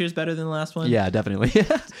 Hopefully now. this year's better than the last one. Yeah, definitely.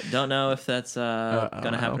 Don't know if that's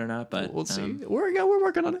gonna happen or not, but we'll see. We're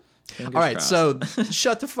working on it. fingers All right, crossed. so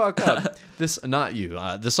shut the fuck up. This not you.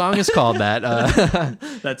 The song is called that.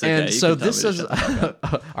 That's okay. And You so can tell this me to is shut the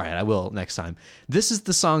fuck up. all right. I will next time. This is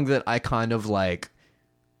the song that I kind of like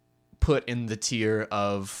put in the tier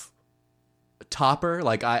of topper.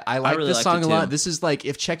 Like I like really this liked song it a lot. too. This is like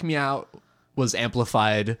if Check Me Out was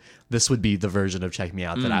amplified, this would be the version of Check Me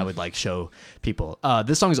Out that I would like show people.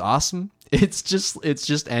 This song is awesome. It's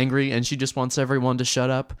just angry, and she just wants everyone to shut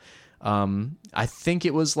up. I think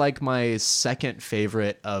it was like my second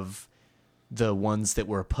favorite of the ones that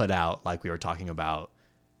were put out, like we were talking about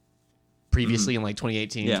previously in like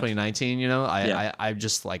 2018, 2019, you know, I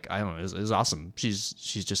just like, I don't know, it was awesome. She's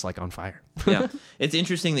just like on fire. Yeah. It's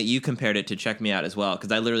interesting that you compared it to Check Me Out as well,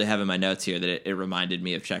 because I literally have in my notes here that it reminded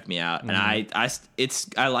me of Check Me Out. And I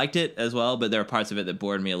liked it as well, but there are parts of it that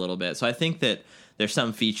bored me a little bit. So I think that there's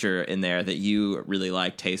some feature in there that you really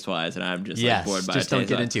like taste-wise, and I'm just like bored by just it. don't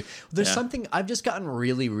get into. There's Yeah. something I've just gotten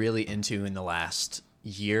really, really into in the last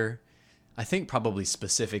year. I think probably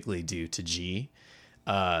specifically due to G,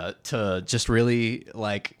 to just really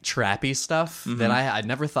like trappy stuff that I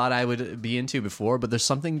never thought I would be into before. But there's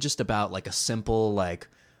something just about like a simple, like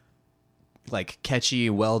catchy,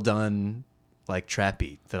 well done, like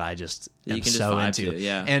trappy that I just You am can just so vibe into. to,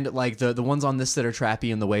 yeah. And like the ones on this that are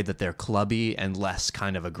trappy in the way that they're clubby and less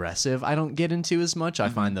kind of aggressive, I don't get into as much. I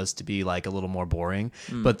find those to be like a little more boring.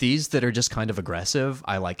 But these that are just kind of aggressive,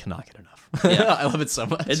 I like cannot get enough. Yeah. I love it so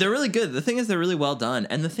much. And they're really good. The thing is, they're really well done.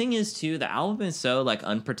 And the thing is, too, the album is so like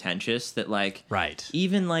unpretentious that like Right.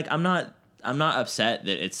 even like I'm not upset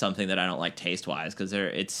that it's something that I don't like taste wise, because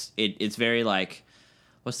it's very like,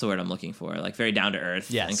 what's the word I'm looking for? Like very down to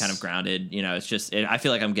earth and kind of grounded. You know, it's just I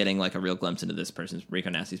feel like I'm getting like a real glimpse into this person's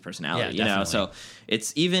Rico Nasty's personality. Yeah, you know, definitely. so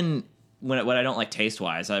it's even when I don't like taste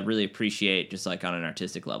wise, I really appreciate just like on an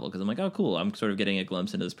artistic level, because I'm like, oh cool, I'm sort of getting a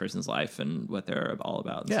glimpse into this person's life and what they're all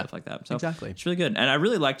about and stuff like that. So exactly. it's really good, and I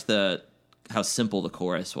really liked how simple the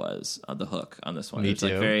chorus was on the hook on this one. Me It's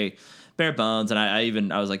like too. very bare bones, and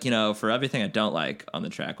I was like, you know, for everything I don't like on the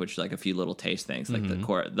track, which is like a few little taste things, like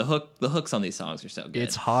the hooks on these songs are so good.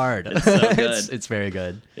 It's hard. It's so good. it's very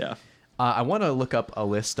good. Yeah. I want to look up a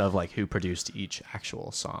list of like who produced each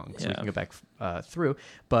actual song, so we can go back through.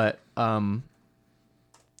 But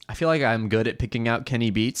I feel like I'm good at picking out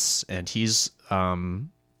Kenny Beats, and he's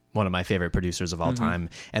one of my favorite producers of all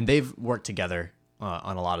time. And they've worked together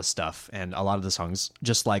on a lot of stuff, and a lot of the songs,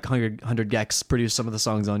 just like 100 Gex produced some of the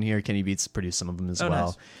songs on here. Kenny Beats produced some of them as well.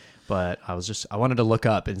 Nice. But I wanted to look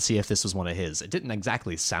up and see if this was one of his. It didn't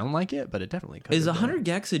exactly sound like it, but it definitely could. Is have been. 100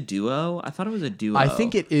 Gex a duo? I thought it was a duo. I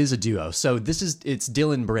think it is a duo. So it's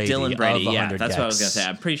Dylan Brady. Dylan Brady. Of Yeah, 100 that's Gex. what I was gonna say.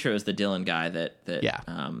 I'm pretty sure it was the Dylan guy that. Yeah.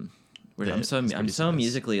 I'm so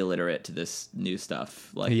musically illiterate to this new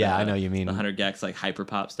stuff. Like I know you mean the 100 Gex like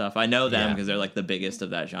hyperpop stuff. I know them Yeah. because they're like the biggest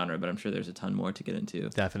of that genre, but I'm sure there's a ton more to get into.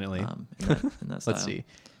 Definitely. In that Let's style. see.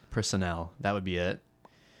 Personnel. That would be it.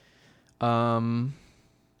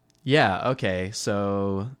 Yeah, okay.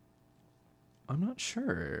 So I'm not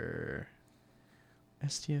sure.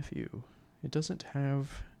 STFU. It doesn't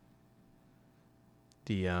have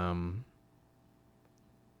the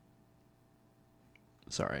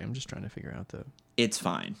Sorry, I'm just trying to figure out the It's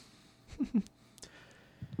fine.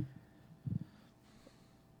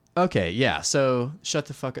 Okay, yeah. So shut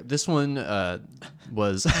the fuck up. This one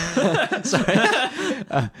was sorry.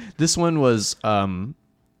 This one was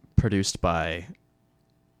produced by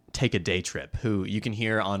Take a Day Trip, who you can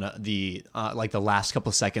hear on the like the last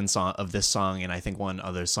couple seconds of this song, and I think one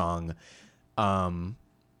other song.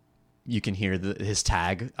 You can hear his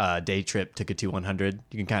tag, Day Trip Took It to 100.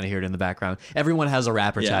 You can kind of hear it in the background. Everyone has a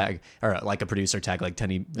rapper tag or like a producer tag, like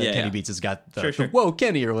Kenny Beats has got the Whoa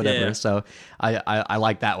Kenny or whatever. Yeah. So I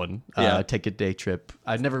like that one. Take a Day Trip.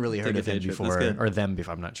 I've never really heard of him before, or them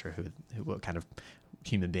before. I'm not sure what kind of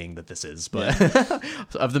human being that this is, but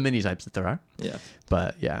of the many types that there are. Yeah.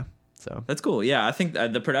 But yeah. So That's cool. Yeah, I think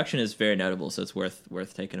the production is very notable, so it's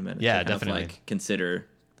worth taking a minute. Yeah, to kind definitely. of, like consider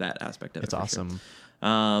that aspect of it. it's awesome.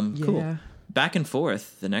 Cool. Back and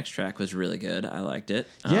Forth, the next track was really good. I liked it.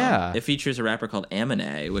 Yeah. It features a rapper called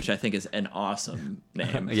Amine, which I think is an awesome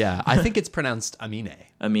name. Yeah, I think it's pronounced Amine.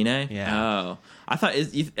 Amine? Yeah. Oh. I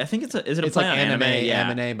think it's a It's play like on anime, Yeah.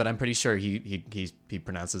 Amine, but I'm pretty sure he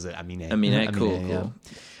pronounces it Amine. Amine, cool, yeah. cool.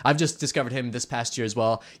 I've just discovered him this past year as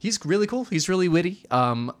well. He's really cool. He's really witty.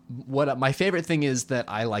 What my favorite thing is that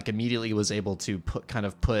I like immediately was able to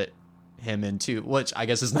put him into, which I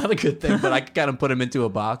guess is not a good thing, but I kind of put him into a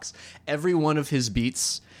box. Every one of his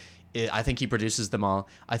beats, I think he produces them all.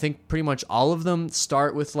 I think pretty much all of them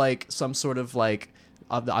start with like some sort of like,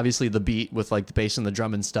 obviously the beat with like the bass and the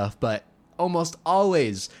drum and stuff, but almost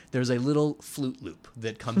always there's a little flute loop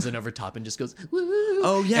that comes in over top and just goes, woo.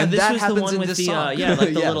 Oh yeah, and this that was the happens one in with this the song. like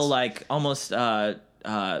the Yes. little like almost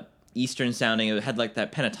Eastern sounding. It had like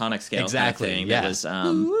that pentatonic scale Exactly, kind of thing. yeah. That was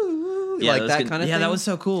Like was that good. kind of yeah, thing. that was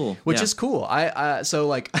so cool. Which Yeah. is cool. So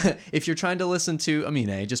like if you're trying to listen to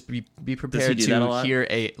Amine, just be prepared do that a to lot? hear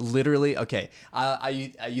a literally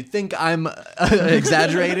you think I'm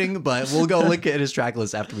exaggerating, but we'll go look at his track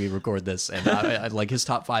list after we record this, and I like his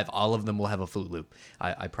top 5. All of them will have a flute loop.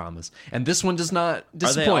 I promise. And this one does not Are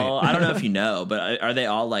disappoint. they all, I don't know if you know, but are they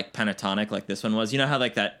all like pentatonic like this one was? You know how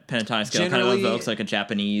like that pentatonic scale kind of Generally- evokes like a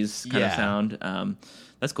Japanese kind of Yeah. sound?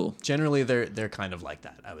 That's cool. Generally, they're kind of like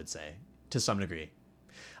that. I would say to some degree.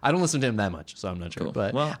 I don't listen to him that much, so I'm not sure. Cool.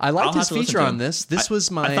 But Well, I I'll liked have his to listen feature to on him. this. This was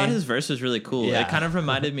my. I thought his verse was really cool. Yeah. It kind of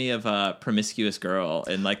reminded me of Promiscuous Girl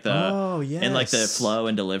in like the in like the yes. flow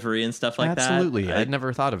and delivery and stuff like Absolutely. that. I'd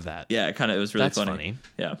never thought of that. Yeah, it was really That's funny.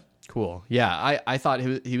 Yeah. Cool. Yeah, I thought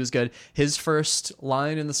he was good. His first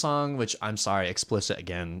line in the song, which I'm sorry, explicit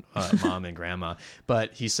again, mom and grandma,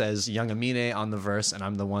 but he says, "Young Amine" on the verse, and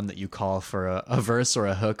I'm the one that you call for a verse or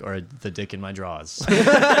a hook or the dick in my drawers.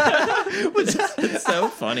 It's so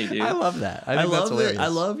funny, dude. I love that. I I think that's love hilarious. I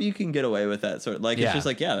love you can get away with that sort of like Yeah. it's just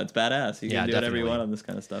like that's badass. You can Yeah, do whatever you definitely. want on this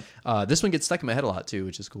kind of stuff. This one gets stuck in my head a lot too,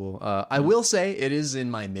 which is cool. I will say it is in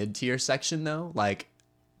my mid-tier section though. Like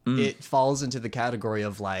it falls into the category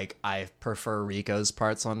of like I prefer Rico's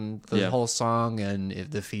parts on the Yeah. whole song, and if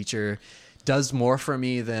the feature does more for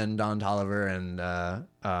me than Don Toliver and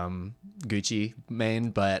Gucci Mane,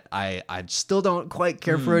 but I still don't quite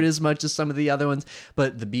care for it as much as some of the other ones.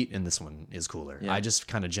 But the beat in this one is cooler. Yeah. I just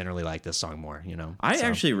kind of generally like this song more, you know. I So,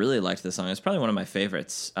 actually really liked this song. It's probably one of my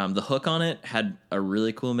favorites. The hook on it had a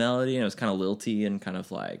really cool melody, and it was kind of lilty and kind of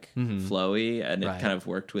like flowy, and it Right. kind of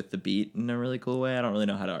worked with the beat in a really cool way. I don't really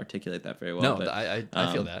know how to articulate that very well. no, but, I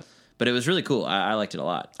feel that. But it was really cool. I liked it a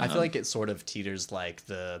lot. I feel like it sort of teeters like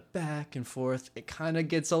the back and forth. It kind of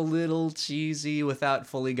gets a little cheesy without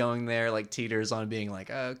fully going there, like teeters on being like,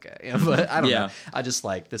 okay. But I don't Yeah. know. I just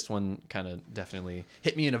like this one kind of definitely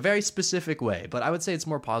hit me in a very specific way. But I would say it's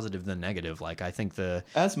more positive than negative. Like I think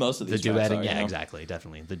as most of the these tracks duetting, are, yeah, you know? exactly.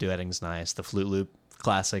 Definitely. The duetting's nice. The flute loop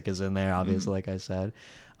classic is in there, obviously, like I said.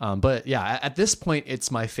 But yeah, at this point, it's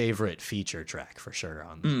my favorite feature track for sure.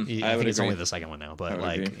 I would think it's agree. only the second one now, but would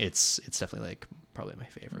like agree. it's definitely like probably my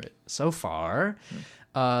favorite so far.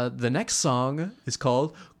 The next song is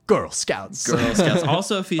called Girl Scouts. Girl Scouts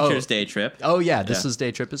also features Day Trip. Oh yeah, this Yeah. is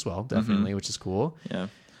Day Trip as well, definitely, which is cool. Yeah.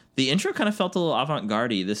 The intro kind of felt a little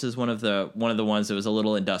avant-garde-y. This is one of the ones that was a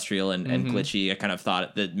little industrial and glitchy. I kind of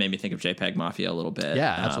thought that made me think of JPEG Mafia a little bit.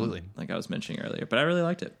 Yeah, absolutely. Like I was mentioning earlier, but I really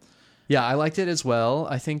liked it. Yeah, I liked it as well.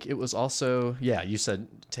 I think it was also, yeah, you said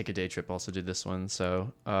Take a Day Trip also did this one.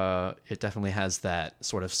 So it definitely has that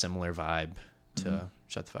sort of similar vibe to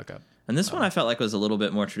Shut the Fuck Up. And this one I felt like was a little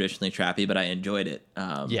bit more traditionally trappy, but I enjoyed it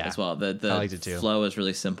Yeah, as well. The I liked it too. flow was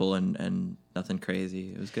really simple and nothing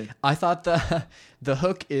crazy. It was good. I thought the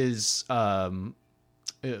hook is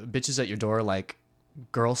bitches at your door like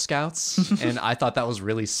Girl Scouts, and I thought that was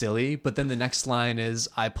really silly. But then the next line is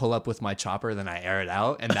I pull up with my chopper, then I air it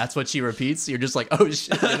out, and that's what she repeats. You're just like, oh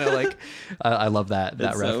shit, you know, like I love that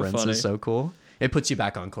It's so reference funny. is so cool. It puts you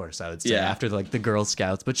back on course, I would say, Yeah. after like the Girl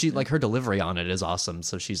Scouts. But she like her delivery on it is awesome.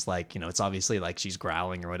 So she's like, you know, it's obviously like she's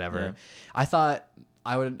growling or whatever. Yeah. I thought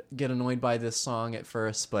I would get annoyed by this song at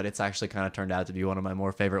first, but it's actually kind of turned out to be one of my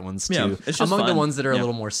more favorite ones too. Yeah, it's just among the fun. ones that are Yeah. a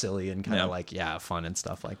little more silly and kind of Yeah. like fun and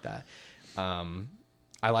stuff like that.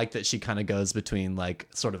 I like that she kind of goes between like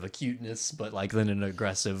sort of a cuteness, but like then an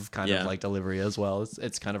aggressive kind Yeah. of like delivery as well.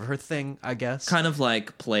 It's kind of her thing, I guess. Kind of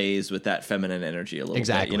like plays with that feminine energy a little bit.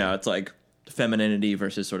 Exactly. You know, it's like femininity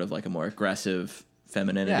versus sort of like a more aggressive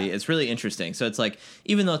femininity. Yeah. It's really interesting. So it's like,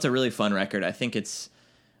 even though it's a really fun record, I think it's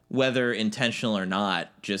whether intentional or not,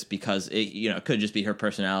 just because it, you know, it could just be her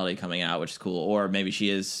personality coming out, which is cool. Or maybe she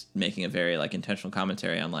is making a very like intentional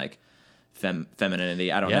commentary on like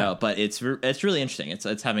femininity. I don't know, but it's really interesting.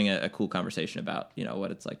 It's having a cool conversation about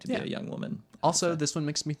what it's like to be a young woman. Also, this one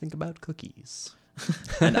makes me think about cookies.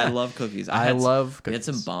 And I love cookies. I love cookies. We had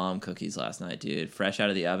some bomb cookies last night, dude. Fresh out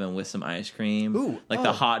of the oven with some ice cream. Ooh,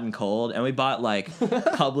 the hot and cold. And we bought like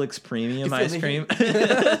Publix premium ice cream.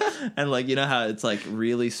 And like, you know how it's like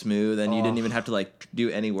really smooth and you didn't even have to like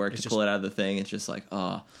do any work to pull it out of the thing. It's just like,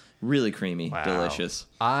 really creamy. Wow. Delicious.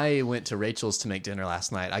 I went to Rachel's to make dinner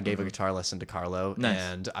last night. I gave a guitar lesson to Carlo,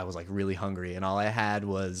 and I was like really hungry, and all I had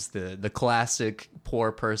was the classic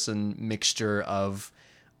poor person mixture of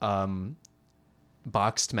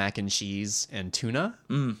boxed mac and cheese and tuna.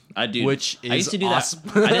 I do. Which is I used to do awesome.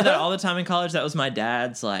 that. I did that all the time in college. That was my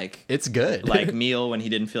dad's like. It's good. Like meal when he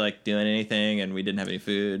didn't feel like doing anything and we didn't have any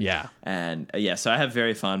food. Yeah. And so I have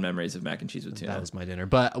very fond memories of mac and cheese with tuna. That was my dinner.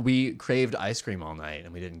 But we craved ice cream all night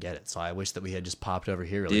and we didn't get it. So I wish that we had just popped over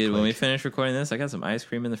here really quick. When we finish recording this, I got some ice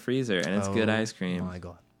cream in the freezer and it's good ice cream. Oh my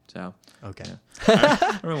God. So okay,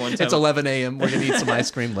 I remember one time it's 11 a.m. We're gonna eat some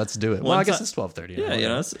ice cream. Let's do it. Well, I guess it's 12:30.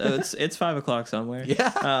 Yeah, it's 5 o'clock somewhere.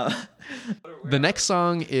 Yeah. The next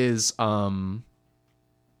song is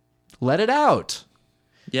 "Let It Out."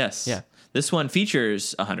 Yes. Yeah. This one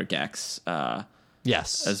features 100 gecs.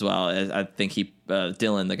 Yes. As well as I think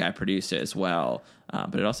Dylan, the guy, produced it as well.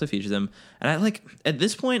 But it also features them. And I like at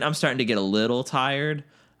this point, I'm starting to get a little tired.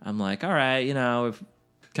 I'm like, all right, we've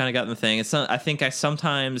kind of gotten the thing. I think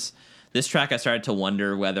sometimes this track I started to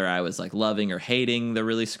wonder whether I was like loving or hating the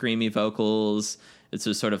really screamy vocals. It's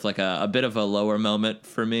just sort of like a bit of a lower moment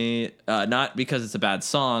for me, not because it's a bad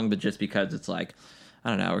song, but just because it's like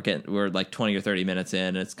I don't know, we're like 20 or 30 minutes in,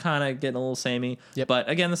 and it's kind of getting a little samey. Yep. But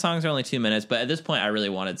again, the songs are only 2 minutes. But at this point, I really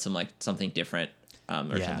wanted something different.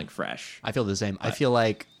 Something fresh. I feel the same. I feel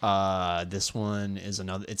like this one is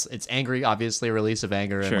another. It's angry, obviously a release of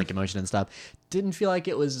anger and like emotion and stuff. Didn't feel like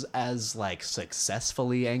it was as like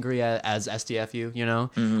successfully angry as SDFU.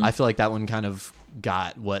 Mm-hmm. I feel like that one kind of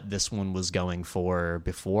got what this one was going for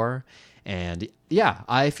before. And yeah,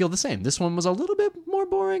 I feel the same. This one was a little bit more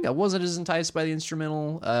boring. I wasn't as enticed by the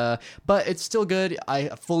instrumental, but it's still good. I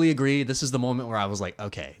fully agree. This is the moment where I was like,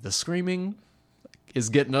 okay, the screaming is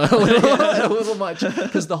getting a little much,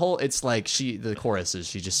 because it's like the chorus is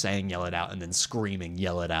she just saying "yell it out" and then screaming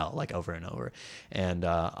 "yell it out" like over and over. And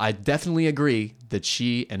I definitely agree that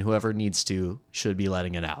she and whoever needs to should be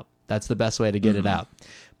letting it out. That's the best way to get it out.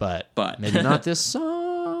 But maybe not this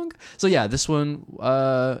song. So yeah, this one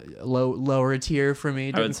lower tier for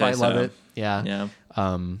me. Didn't quite love it. Yeah.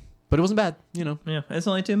 But it wasn't bad, Yeah, it's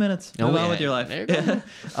only 2 minutes. Move on with your life. There you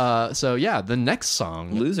go. So yeah, the next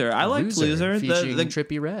song, "Loser." I liked "Loser." Featuring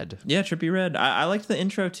Trippie Redd. Yeah, Trippie Redd. I liked the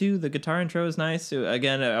intro too. The guitar intro is nice.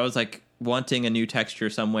 Again, I was like wanting a new texture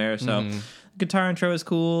somewhere. So guitar intro is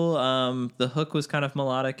cool. The hook was kind of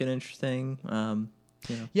melodic and interesting.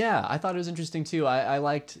 Yeah, I thought it was interesting too. I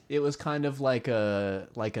liked it. Was kind of like a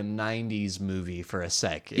 90s movie for a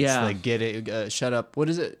sec. It's like get it, shut up. What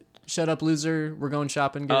is it? Shut up, loser. We're going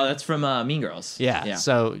shopping. Oh, that's from Mean Girls. Yeah.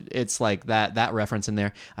 So it's like that reference in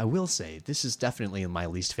there. I will say this is definitely my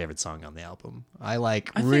least favorite song on the album. I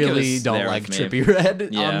really don't like Trippie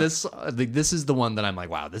Redd on this. This is the one that I'm like,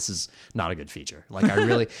 wow, this is not a good feature. Like I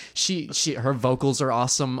really, her vocals are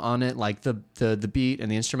awesome on it. Like the beat and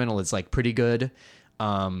the instrumental is like pretty good.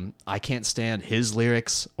 I can't stand his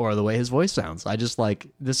lyrics or the way his voice sounds. I just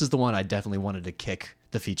this is the one I definitely wanted to kick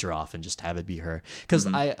the feature off and just have it be her, because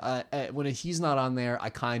I when he's not on there, I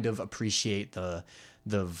kind of appreciate the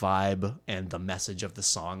vibe and the message of the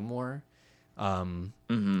song more.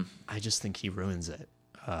 I just think he ruins it.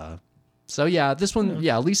 So yeah, this one,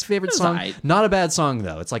 least favorite song. Not a bad song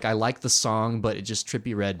though. It's like I like the song, but it just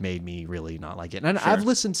Trippie Redd made me really not like it. And I've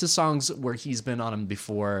listened to songs where he's been on them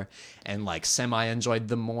before and like semi enjoyed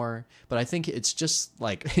them more. But I think it's just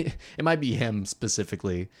like it might be him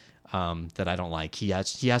specifically that I don't like. He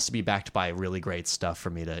has to be backed by really great stuff for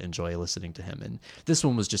me to enjoy listening to him. And this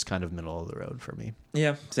one was just kind of middle of the road for me.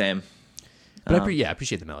 Yeah, same. But I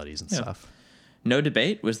appreciate the melodies and stuff. No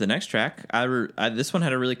Debate was the next track. This one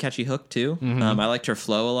had a really catchy hook too. I liked her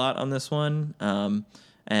flow a lot on this one.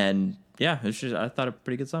 And yeah, I thought a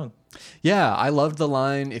pretty good song. Yeah, I loved the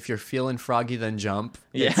line, "If you're feeling froggy, then jump."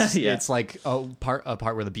 It's like a part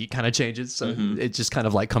where the beat kind of changes, so it just kind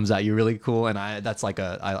of like comes at you really cool. And I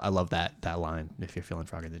love that line, "If you're feeling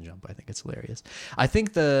froggy, then jump." I think it's hilarious. I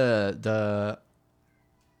think the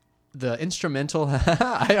instrumental.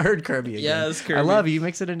 I heard Kirby again. Yes, Kirby. I love he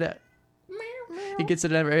makes it into. He gets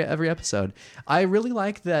it every episode. I really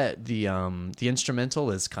like that the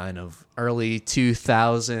instrumental is kind of early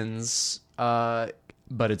 2000s,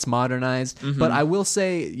 but it's modernized. But I will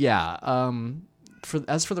say, for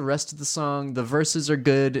the rest of the song, the verses are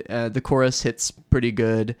good. The chorus hits pretty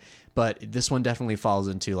good. But this one definitely falls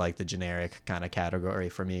into like the generic kind of category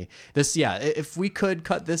for me. If we could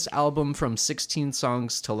cut this album from 16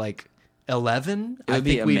 songs to like 11, I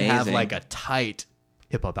think we'd have like a tight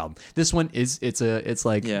hip hop album. This one just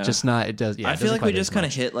not, it does. Yeah, I feel like we just kind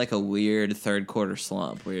of hit like a weird third quarter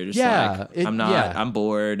slump where you're just I'm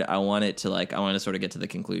bored. I want to sort of get to the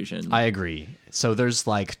conclusion. I agree. So there's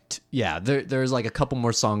like, there's like a couple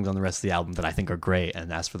more songs on the rest of the album that I think are great.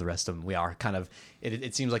 And as for the rest of them, we are kind of,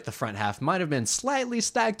 it seems like the front half might have been slightly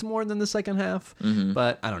stacked more than the second half,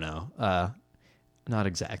 but I don't know. Not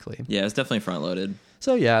exactly. Yeah, it's definitely front loaded.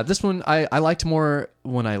 So yeah, this one I liked more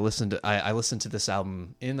when I listened to this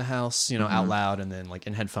album in the house, out loud, and then like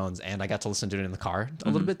in headphones, and I got to listen to it in the car a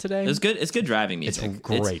little bit today. It's good driving music. It's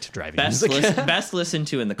great driving music. Best listened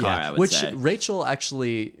to in the car, I would say. Which Rachel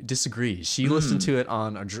actually disagrees. She listened to it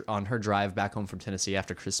on her drive back home from Tennessee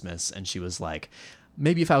after Christmas, and she was like,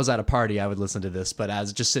 maybe if I was at a party, I would listen to this, but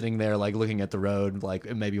as just sitting there, like looking at the road, like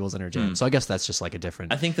it maybe wasn't her jam. So I guess that's just like a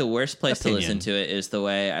different. I think the worst place to listen to it is the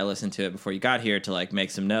way I listened to it before you got here to like make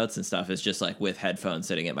some notes and stuff. Is just like with headphones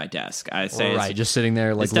sitting at my desk. I say just sitting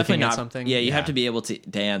there like looking at something. Yeah, you have to be able to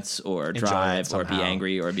dance or drive or be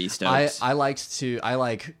angry or be stoked. I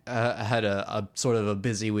had a sort of a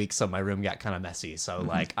busy week, so my room got kind of messy. So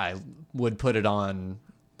like I would put it on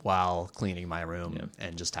while cleaning my room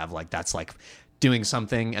and just have like that's like doing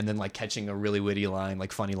something and then like catching a really witty line,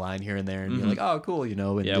 like funny line here and there, and you're like, oh, cool,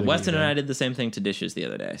 And Weston and I did the same thing to dishes the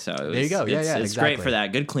other day, so there you go. It's exactly. great for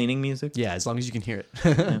that. Good cleaning music. Yeah, as long as you can hear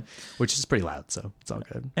it, which is pretty loud, so it's all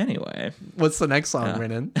good. Anyway, what's the next song,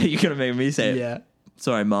 Brennan? You're gonna make me say it. Yeah.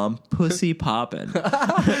 Sorry, Mom. Pussy Poppin'.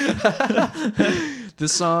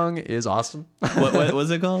 This song is awesome. What was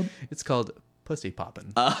it called? It's called Pussy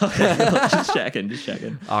Poppin'. Okay. just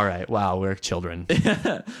checking. All right. Wow, we're children.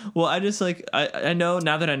 Well, I just like I know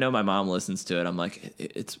now that I know my mom listens to it. I'm like,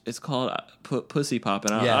 it's called Pussy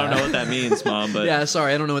Poppin'. I don't know what that means, Mom. But yeah,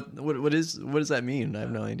 sorry, I don't know what does that mean. I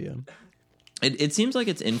have no idea. It seems like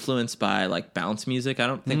it's influenced by like bounce music. I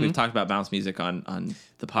don't think we've talked about bounce music on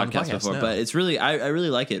the podcast before, but it's really I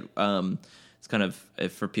really like it. It's kind of,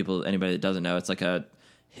 for anybody that doesn't know, it's like a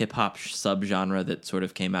hip hop subgenre that sort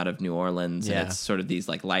of came out of New Orleans, and it's sort of these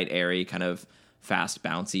like light, airy, kind of fast,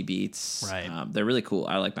 bouncy beats. Right. They're really cool.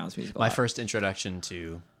 I like bounce music a lot. My first introduction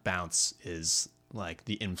to bounce is like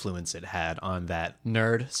the influence it had on that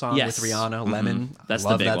Nerd song with Rihanna, Lemon. That's I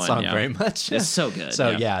love the big that song one, very much. It's so good.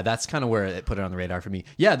 So that's kind of where it put it on the radar for me.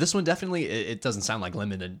 Yeah, this one definitely, it doesn't sound like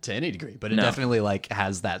Lemon to any degree, but it definitely like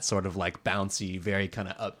has that sort of like bouncy, very kind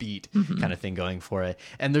of upbeat kind of thing going for it.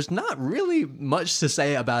 And there's not really much to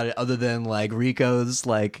say about it other than like Rico's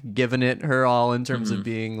like giving it her all in terms of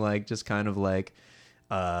being like just kind of like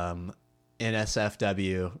NSFW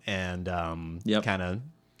and kind of,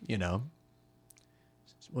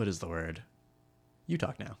 what is the word? You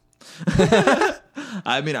talk now.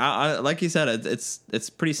 I mean, I like you said, it's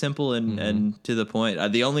pretty simple and to the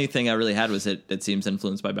point. The only thing I really had was it seems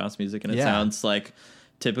influenced by bounce music, and it sounds like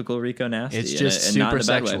typical Rico Nasty. It's just super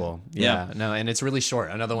sexual. Yeah. No, and it's really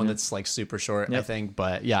short. Another one that's like super short, I think.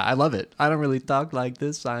 But yeah, I love it. I don't really talk like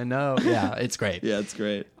this, I know. Yeah, it's great. Yeah, it's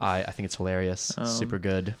great. I think it's hilarious. Super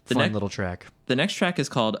good. Fun little track. The next track is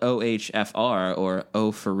called OHFR, or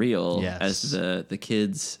O for Real, as the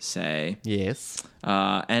kids say. Yes.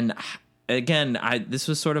 And again, this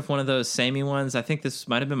was sort of one of those samey ones. I think this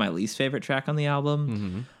might have been my least favorite track on the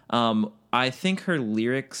album. I think her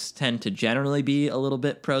lyrics tend to generally be a little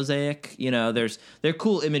bit prosaic. They're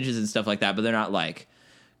cool images and stuff like that, but they're not like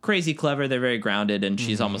crazy clever. They're very grounded, and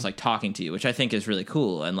she's almost like talking to you, which I think is really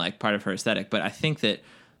cool and like part of her aesthetic. But I think that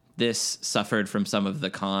this suffered from some of the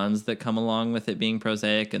cons that come along with it being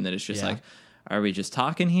prosaic, and that it's just like, are we just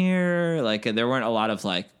talking here? Like, there weren't a lot of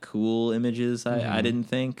like cool images. I didn't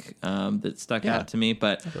think that stuck out to me,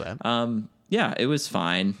 but it was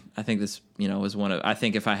fine. I think this, was one of. I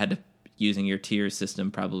think if I had to using your tier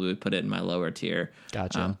system, probably would put it in my lower tier.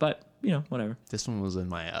 Gotcha. But whatever. This one was in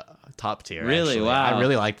my top tier. Really? Actually. Wow. I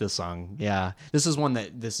really like this song. Yeah, this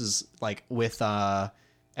is like with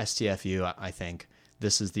STFU. I think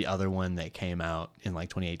this is the other one that came out in like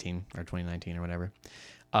 2018 or 2019 or whatever.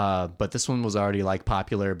 But this one was already like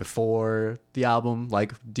popular before the album,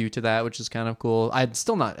 like due to that, which is kind of cool. I'd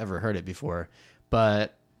still not ever heard it before,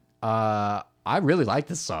 but I really like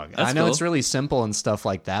this song. That's I know cool. It's really simple and stuff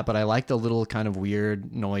like that, but I like the little kind of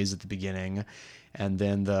weird noise at the beginning. And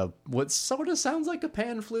then what sort of sounds like a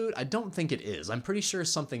pan flute, I don't think it is. I'm pretty sure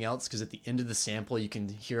it's something else, because at the end of the sample you can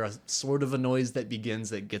hear a sort of a noise that begins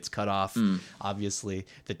that gets cut off, obviously,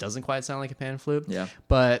 that doesn't quite sound like a pan flute. Yeah.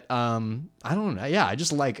 But I don't know. Yeah,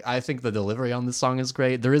 I think the delivery on this song is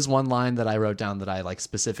great. There is one line that I wrote down that I like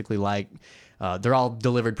specifically like. They're all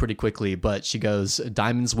delivered pretty quickly, but she goes,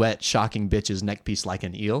 "Diamonds wet, shocking bitches, neck piece like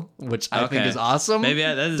an eel," which I think is awesome. Maybe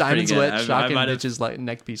that is "Diamonds pretty good. wet, shocking bitches like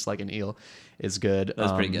neck piece like an eel" is good.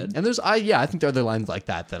 That's pretty good. And I think there are other lines like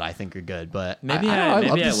that I think are good. But maybe I I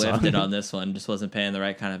whiffed whiffed it on this one, just wasn't paying the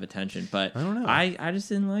right kind of attention. But I don't know. I just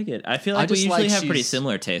didn't like it. I feel like I we just usually like have pretty she's-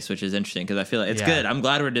 similar tastes, which is interesting because I feel like it's good. I'm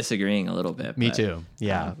glad we're disagreeing a little bit. Me but, too.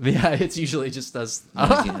 Yeah. Yeah. It's usually just us.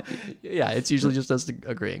 Yeah. It's usually just us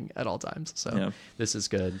agreeing at all times. So this is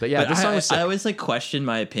good. But yeah, But this song was sick. I always like question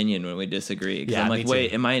my opinion when we disagree. Because Yeah, I'm me like, too.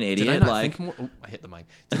 wait, am I an Did idiot? I not Like, think more? Oh, I hit the mic.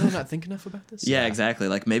 Did I not think enough about this? yeah, exactly.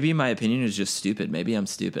 Like maybe my opinion is just stupid. Maybe I'm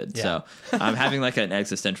stupid. Yeah. So I'm having like an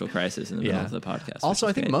existential crisis in the middle of the podcast. Also, which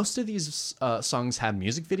I is think great. most of these songs have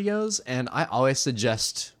music videos, and I always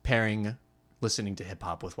suggest pairing listening to hip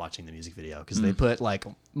hop with watching the music video, because they put like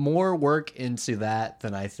more work into that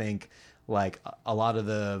than I think like a lot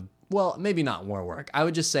of well, maybe not more work. I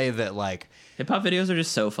would just say that like hip hop videos are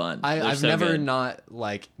just so fun. I've so never good. not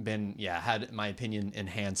like been had my opinion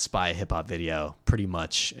enhanced by a hip hop video pretty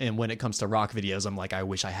much. And when it comes to rock videos, I'm like, I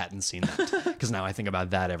wish I hadn't seen that, because now I think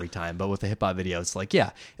about that every time. But with the hip hop video, it's like,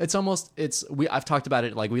 yeah, I've talked about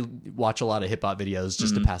it. Like we watch a lot of hip hop videos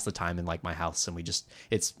just to pass the time in like my house, and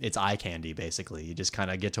it's eye candy basically. You just kind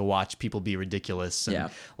of get to watch people be ridiculous and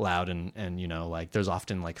loud, and you know, like there's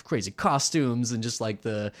often like crazy costumes and just like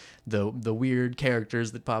the weird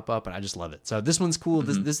characters that pop up, and I just love it. So this one's cool.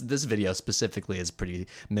 This video specifically is pretty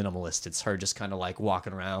minimalist. It's her just kind of like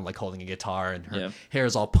walking around like holding a guitar, and her hair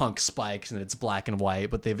is all punk spikes and it's black and white,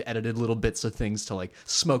 but they've edited little bits of things to like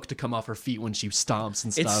smoke to come off her feet when she stomps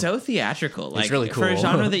and stuff. It's so theatrical. Like, really for a cool.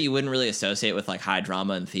 genre that you wouldn't really associate with like high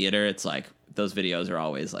drama and theater. It's like those videos are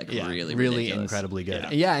always like really ridiculous. Incredibly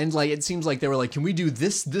good. Yeah, and like it seems like they were like, can we do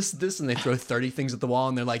this, and they throw 30 things at the wall,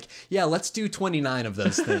 and they're like, yeah, let's do 29 of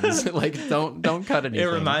those things. Like don't cut anything.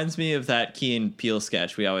 It reminds me of that Key and Peele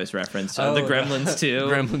sketch we always reference, the Gremlins 2.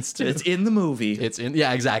 Gremlins 2. It's in the movie.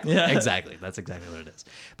 Exactly. Yeah. Exactly. That's exactly what it is.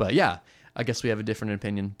 But yeah, I guess we have a different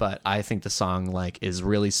opinion, but I think the song like is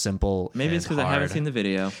really simple. Maybe it's because I haven't seen the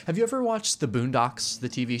video. Have you ever watched the Boondocks, the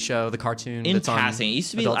TV show, the cartoon? In that's on passing, it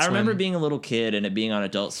used to be. Adult I remember Swim? being a little kid and it being on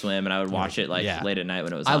Adult Swim, and I would watch it like late at night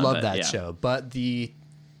when it was. I on, love but, that show, but the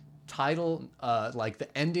title, like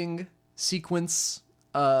the ending sequence,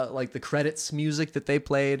 like the credits music that they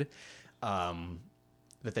played,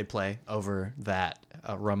 that they play over that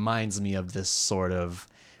reminds me of this sort of.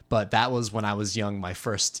 But that was when I was young, my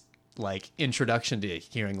first like introduction to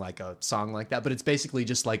hearing like a song like that. But it's basically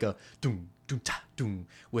just like a doom doom ta doom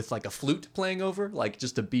with like a flute playing over, like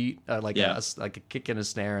just a beat, like a kick and a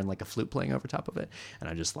snare and like a flute playing over top of it. And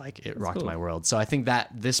I just like it rocked my world. So I think that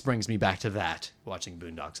this brings me back to that, watching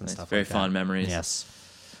Boondocks and stuff. Very like that. fond memories. Yes.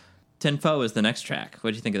 Tenfo is the next track.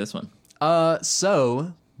 What do you think of this one?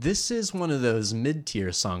 So this is one of those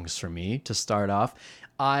mid-tier songs for me to start off.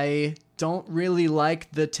 I don't really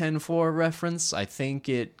like the 10-4 reference. I think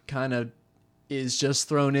it kind of is just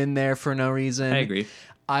thrown in there for no reason. I agree.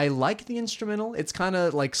 I like the instrumental. It's kind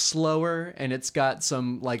of like slower, and it's got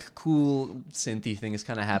some like cool synthy things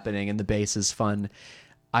kind of happening, and the bass is fun.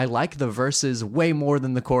 I like the verses way more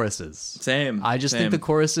than the choruses. Same. I just think the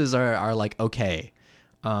choruses are like okay.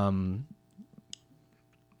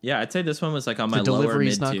 Yeah, I'd say this one was like on my The lower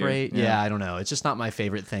delivery's mid-tier. not great. Yeah, I don't know. It's just not my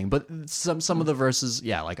favorite thing. But some of the verses,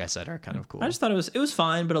 yeah, like I said, are kind of cool. I just thought it was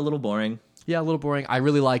fine, but a little boring. Yeah, a little boring. I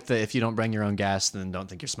really like the if you don't bring your own gas, then don't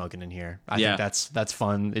think you're smoking in here. I think that's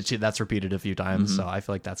fun. That's repeated a few times, so I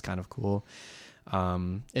feel like that's kind of cool.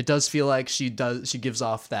 It does feel like she gives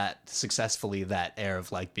off that successfully that air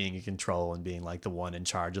of like being in control and being like the one in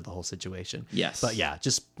charge of the whole situation. Yes. But yeah,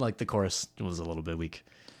 just like the chorus was a little bit weak.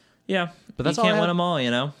 Yeah, But that's you all I can't win had. them all,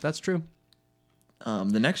 you know. That's true.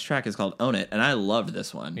 The next track is called "Own It," and I loved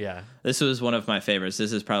this one. Yeah. This was one of my favorites.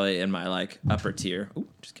 This is probably in my like upper tier. Ooh,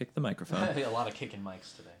 just kicked the microphone. A lot of kicking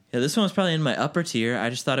mics today. Yeah, this one was probably in my upper tier.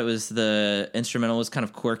 I just thought the instrumental was kind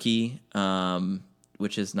of quirky,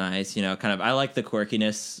 which is nice. You know, kind of I like the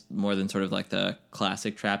quirkiness more than sort of like the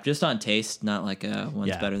classic trap, just on taste, not like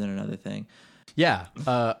one's better than another thing. Yeah,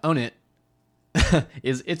 Own It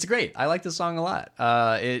it's great. I like the song a lot.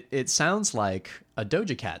 It sounds like a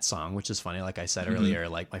Doja Cat song, which is funny. Like I said earlier,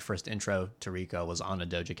 like my first intro to Rico was on a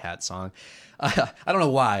Doja Cat song. I don't know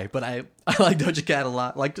why, but I like Doja Cat a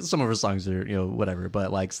lot. Like some of her songs are, whatever,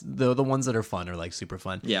 but like the ones that are fun are like super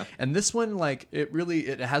fun. Yeah. And this one, like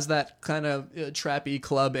it has that kind of trappy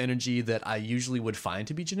club energy that I usually would find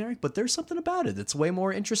to be generic, but there's something about it that's way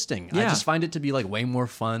more interesting. Yeah. I just find it to be like way more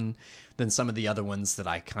fun than some of the other ones that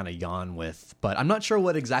I kind of yawn with, but I'm not sure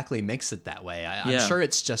what exactly makes it that way. I'm sure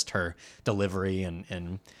it's just her delivery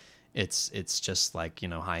and it's just like,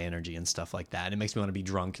 high energy and stuff like that. It makes me want to be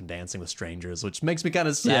drunk and dancing with strangers, which makes me kind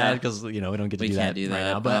of sad because, we don't get to do that right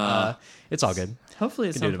now, but it's all good. Hopefully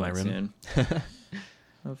it's do it in my room. Soon.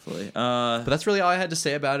 Hopefully. But that's really all I had to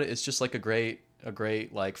say about it. It's just like a great,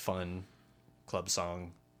 like fun club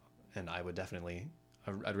song. And I would definitely,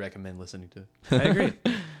 I'd recommend listening to it. I agree.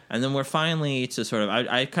 And then we're finally to sort of,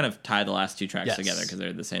 I kind of tie the last two tracks together because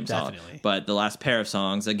they're the same song. But the last pair of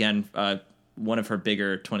songs, again, one of her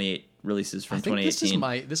bigger 28 releases from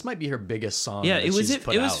 2018. This might be her biggest song. Yeah, it was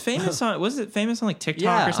famous on was it famous on like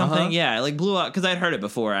TikTok or something? Yeah, it like blew up because I'd heard it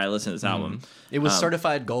before I listened to this album. It was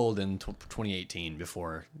certified gold in 2018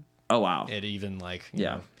 before. Oh wow! It even like you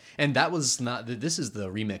know. And that was not. This is the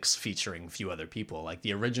remix featuring a few other people. Like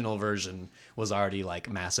the original version was already like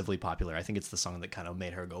massively popular. I think it's the song that kind of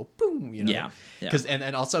made her go boom. Yeah. Because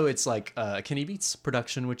and also it's like Kenny Beats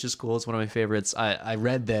production, which is cool. It's one of my favorites. I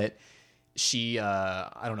read that she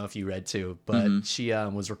I don't know if you read too, but she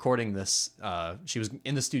was recording this. She was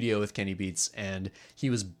in the studio with Kenny Beats, and he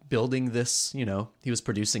was building this. He was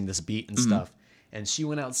producing this beat and stuff. And she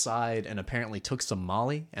went outside and apparently took some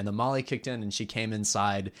Molly, and the Molly kicked in, and she came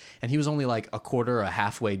inside, and he was only like a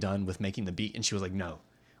halfway done with making the beat, and she was like, "No,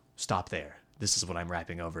 stop there. This is what I'm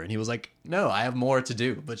rapping over." And he was like, "No, I have more to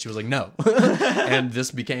do." But she was like, "No." And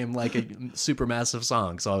this became like a super massive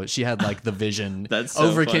song. So she had like the vision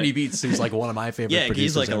over Kenny Beats, who's like one of my favorite producers.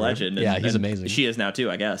 He's like ever. A legend. He's amazing. She is now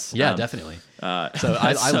too, I guess. Yeah, definitely. So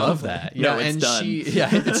I love that. No, it's done.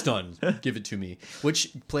 It's done. Give it to me.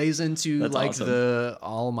 Which plays into That's like awesome.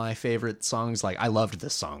 all my favorite songs. Like I loved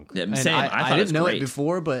this song. Yeah, and same. I didn't know great. it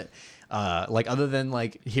before, but like other than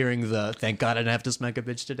like hearing the "Thank God I didn't have to smack a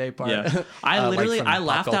bitch today" part. Yeah. I literally like I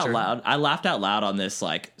laughed out loud. I laughed out loud on this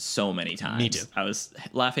like so many times. Me too. I was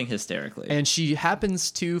laughing hysterically. And she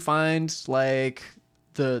happens to find like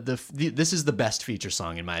this is the best feature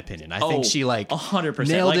song in my opinion. I think she like 100%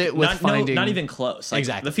 nailed it with finding not even close. Like,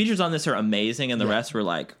 exactly. The features on this are amazing, and the rest were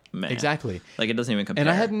like, man, exactly. Like it doesn't even compare.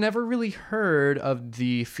 And I had never really heard of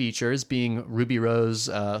the features being Ruby Rose,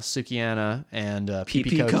 Sukiana, and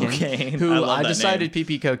PP Cocaine. Who I decided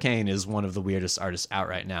PP Cocaine is one of the weirdest artists out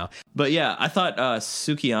right now. But yeah, I thought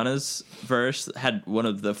Sukiana's verse had one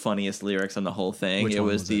of the funniest lyrics on the whole thing. Which it one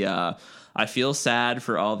was the I feel sad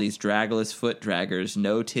for all these dragless foot draggers,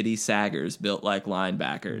 no titty saggers built like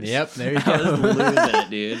linebackers. Yep, there you go. I was losing it,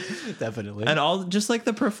 dude. Definitely. And all just like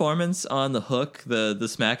the performance on the hook, the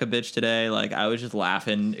smack a bitch today, like I was just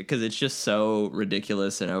laughing because it's just so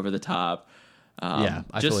ridiculous and over the top. I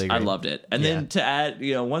totally agree. I loved it. And then to add,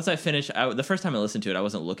 once I finished, the first time I listened to it, I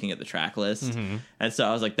wasn't looking at the track list, and so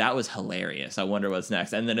I was like, "That was hilarious. I wonder what's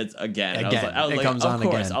next." And then it's again. I was like, comes on of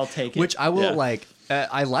course, again. I'll take it. Which I will like.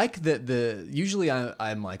 I like that usually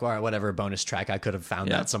I'm like, all right, whatever bonus track, I could have found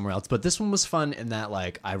that somewhere else. But this one was fun in that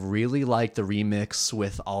like I really liked the remix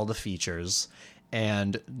with all the features.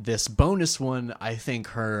 And this bonus one, I think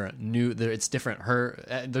it's different.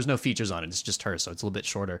 There's no features on it. It's just her. So it's a little bit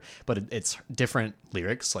shorter, but it's different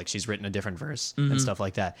lyrics. Like she's written a different verse and stuff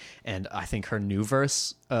like that. And I think her new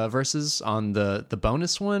verses on the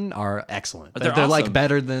bonus one are excellent. They're awesome. like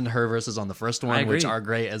better than her verses on the first one, agree. which are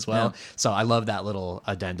great as well. Yeah. So I love that little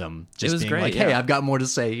addendum. Just was being great, like, hey, I've got more to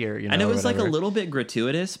say here. And it was like a little bit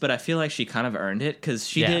gratuitous, but I feel like she kind of earned it because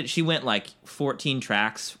she went like 14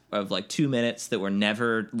 tracks of like 2 minutes that were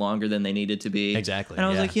never longer than they needed to be. Exactly. And I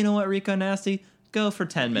was like, you know what, Rico Nasty? Go for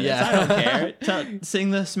 10 minutes. I don't care.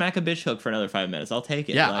 Sing the smack a bitch hook for another 5 minutes. I'll take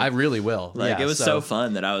it. Yeah, I really will. Like it was so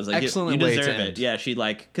fun that I was like, excellent you way deserve to it. end. Yeah, she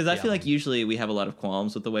like, because I feel like usually we have a lot of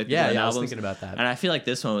qualms with the way people end I albums. was thinking about that. And I feel like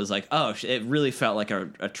this one was like, it really felt like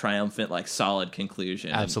a triumphant, like solid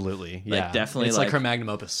conclusion. Absolutely. Like, definitely. It's like her magnum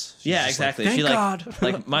opus. She's exactly. Thank God.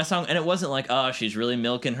 Like my song, and it wasn't like, she's really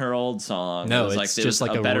milking her old song. No, it was it's like, just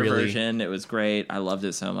like a better really... version. It was great. I loved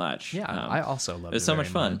it so much. Yeah, I also loved it. It was so much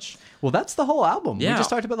fun. Much. Well, that's the whole album. Yeah. We just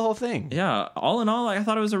talked about the whole thing. Yeah. All in all, I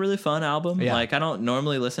thought it was a really fun album. Yeah. Like, I don't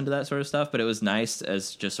normally listen to that sort of stuff, but it was nice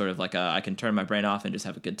as just sort of like I can turn my brain off and just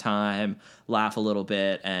have a good time, laugh a little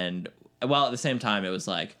bit. And while at the same time, it was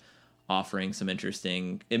like offering some it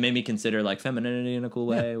made me consider like femininity in a cool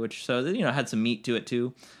way, which, had some meat to it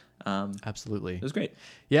too. Absolutely. It was great.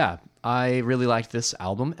 Yeah, I really liked this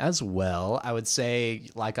album as well. I would say,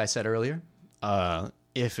 like I said earlier,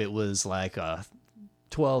 if it was like a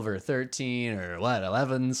 12 or 13 or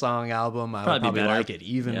 11 song album, I would probably like it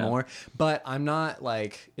even more. But I'm not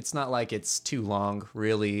like, it's not like it's too long,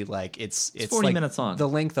 really. Like it's 40 like minutes long, the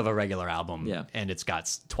length of a regular album. Yeah. And it's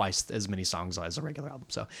got twice as many songs as a regular album.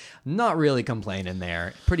 So not really complaining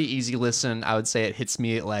there. Pretty easy listen. I would say it hits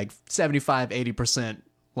me at like 75-80%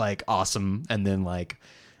 like awesome, and then like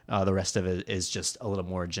the rest of it is just a little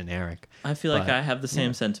more generic. I feel like I have the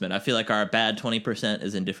same sentiment. I feel like our bad 20%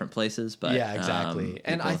 is in different places, but yeah, exactly.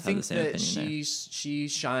 And I think that she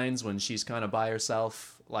shines when she's kind of by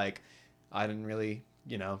herself. Like I didn't really,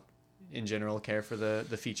 in general care for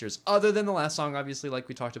the features other than the last song, obviously, like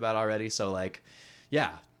we talked about already. So like, yeah,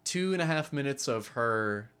 2.5 minutes of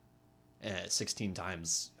her 16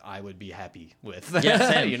 times I would be happy with.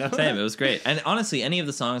 Yeah, same. Same. It was great. And honestly, any of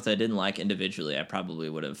the songs I didn't like individually, I probably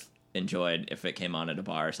would have enjoyed if it came on at a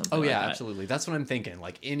bar or something. Oh yeah, like that. Absolutely. That's what I'm thinking.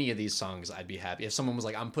 Like any of these songs, I'd be happy. If someone was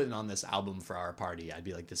like, "I'm putting on this album for our party," I'd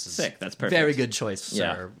be like, "This is sick. That's perfect. Very good choice,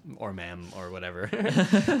 sir or ma'am or whatever."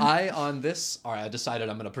 I decided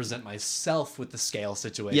I'm going to present myself with the scale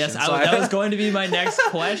situation. Yes, so that was going to be my next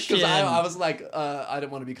question. Because I was like, I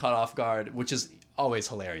didn't want to be caught off guard, which is always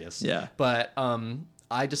hilarious. Yeah. But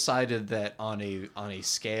I decided that on a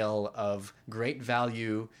scale of great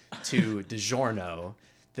value to DiGiorno,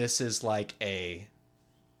 this is like a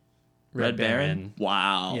Red Baron.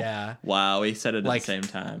 Wow. Yeah. Wow, we said it like, at the same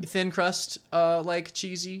time. Thin crust, like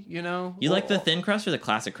cheesy, You like the thin crust or the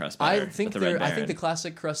classic crust better? I think the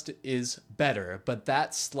classic crust is better, but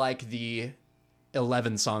that's like the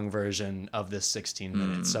 11-song version of this 16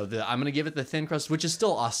 minutes. So I'm going to give it the thin crust, which is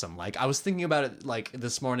still awesome. Like I was thinking about it like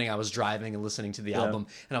this morning. I was driving and listening to the album,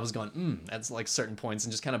 and I was going, that's like certain points,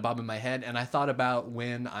 and just kind of bobbing my head. And I thought about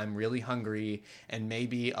when I'm really hungry and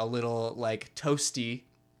maybe a little like toasty,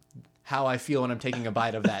 how I feel when I'm taking a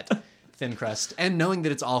bite of that thin crust, and knowing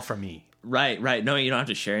that it's all for me. Right. Knowing you don't have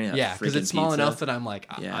to share any of that. Yeah, because it's small enough that I'm like,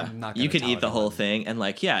 I'm not going to. You could eat the whole thing, and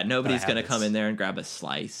like, nobody's going to come in there and grab a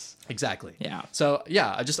slice. Exactly. Yeah. So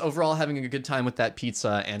yeah, just overall having a good time with that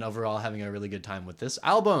pizza, and overall having a really good time with this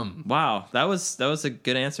album. Wow, that was a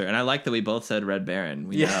good answer, and I like that we both said Red Baron.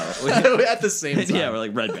 We know at the same time. Yeah, we're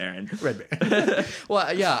like Red Baron. Red Baron.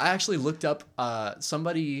 Well, yeah, I actually looked up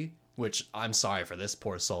somebody. Which I'm sorry for this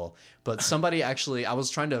poor soul, but somebody actually, I was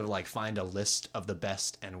trying to like find a list of the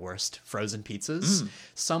best and worst frozen pizzas.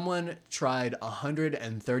 Someone tried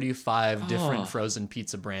 135 different frozen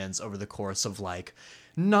pizza brands over the course of like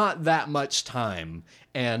not that much time,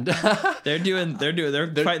 and they're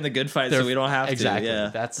fighting the good fight, so we don't have to. Exactly. Yeah,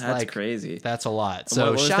 that's like crazy. That's a lot.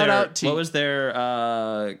 So shout out to what was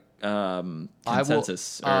their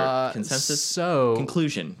consensus consensus? So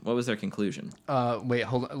conclusion. What was their conclusion? Wait,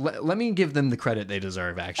 hold on. Let me give them the credit they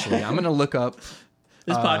deserve. Actually, I'm gonna look up.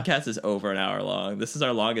 This podcast is over an hour long. This is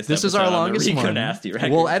our longest. This is our longest Rico one. Nasty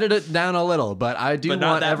record. We'll edit it down a little, but I do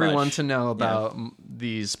want everyone to know about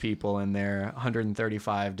these people and their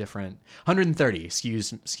 130.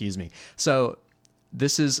 Excuse me. So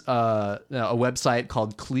this is a website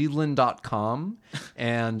called Cleveland.com,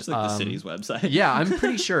 and it's like the city's website. Yeah, I'm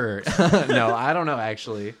pretty sure. No, I don't know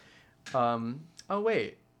actually. Oh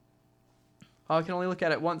wait. I can only look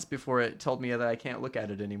at it once before it told me that I can't look at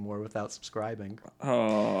it anymore without subscribing.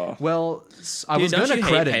 Oh. Well, I was going to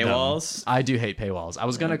credit paywalls? them. I do hate paywalls. I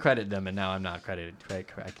was going to credit them, and now I'm not credited.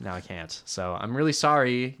 Now I can't. So I'm really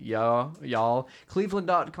sorry, y'all.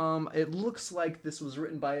 Cleveland.com. It looks like this was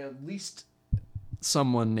written by at least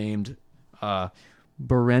someone named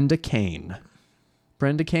Brenda Kane.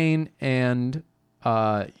 Brenda Kane and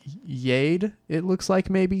Yade, it looks like,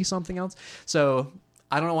 maybe something else. So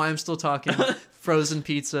I don't know why I'm still talking. Frozen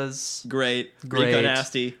pizzas. Great. Rico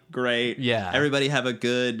Nasty. Great. Yeah. Everybody have a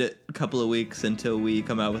good couple of weeks until we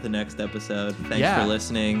come out with the next episode. Thanks for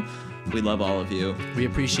listening. We love all of you. We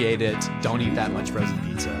appreciate it. Don't eat that much frozen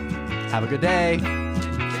pizza. Have a good day.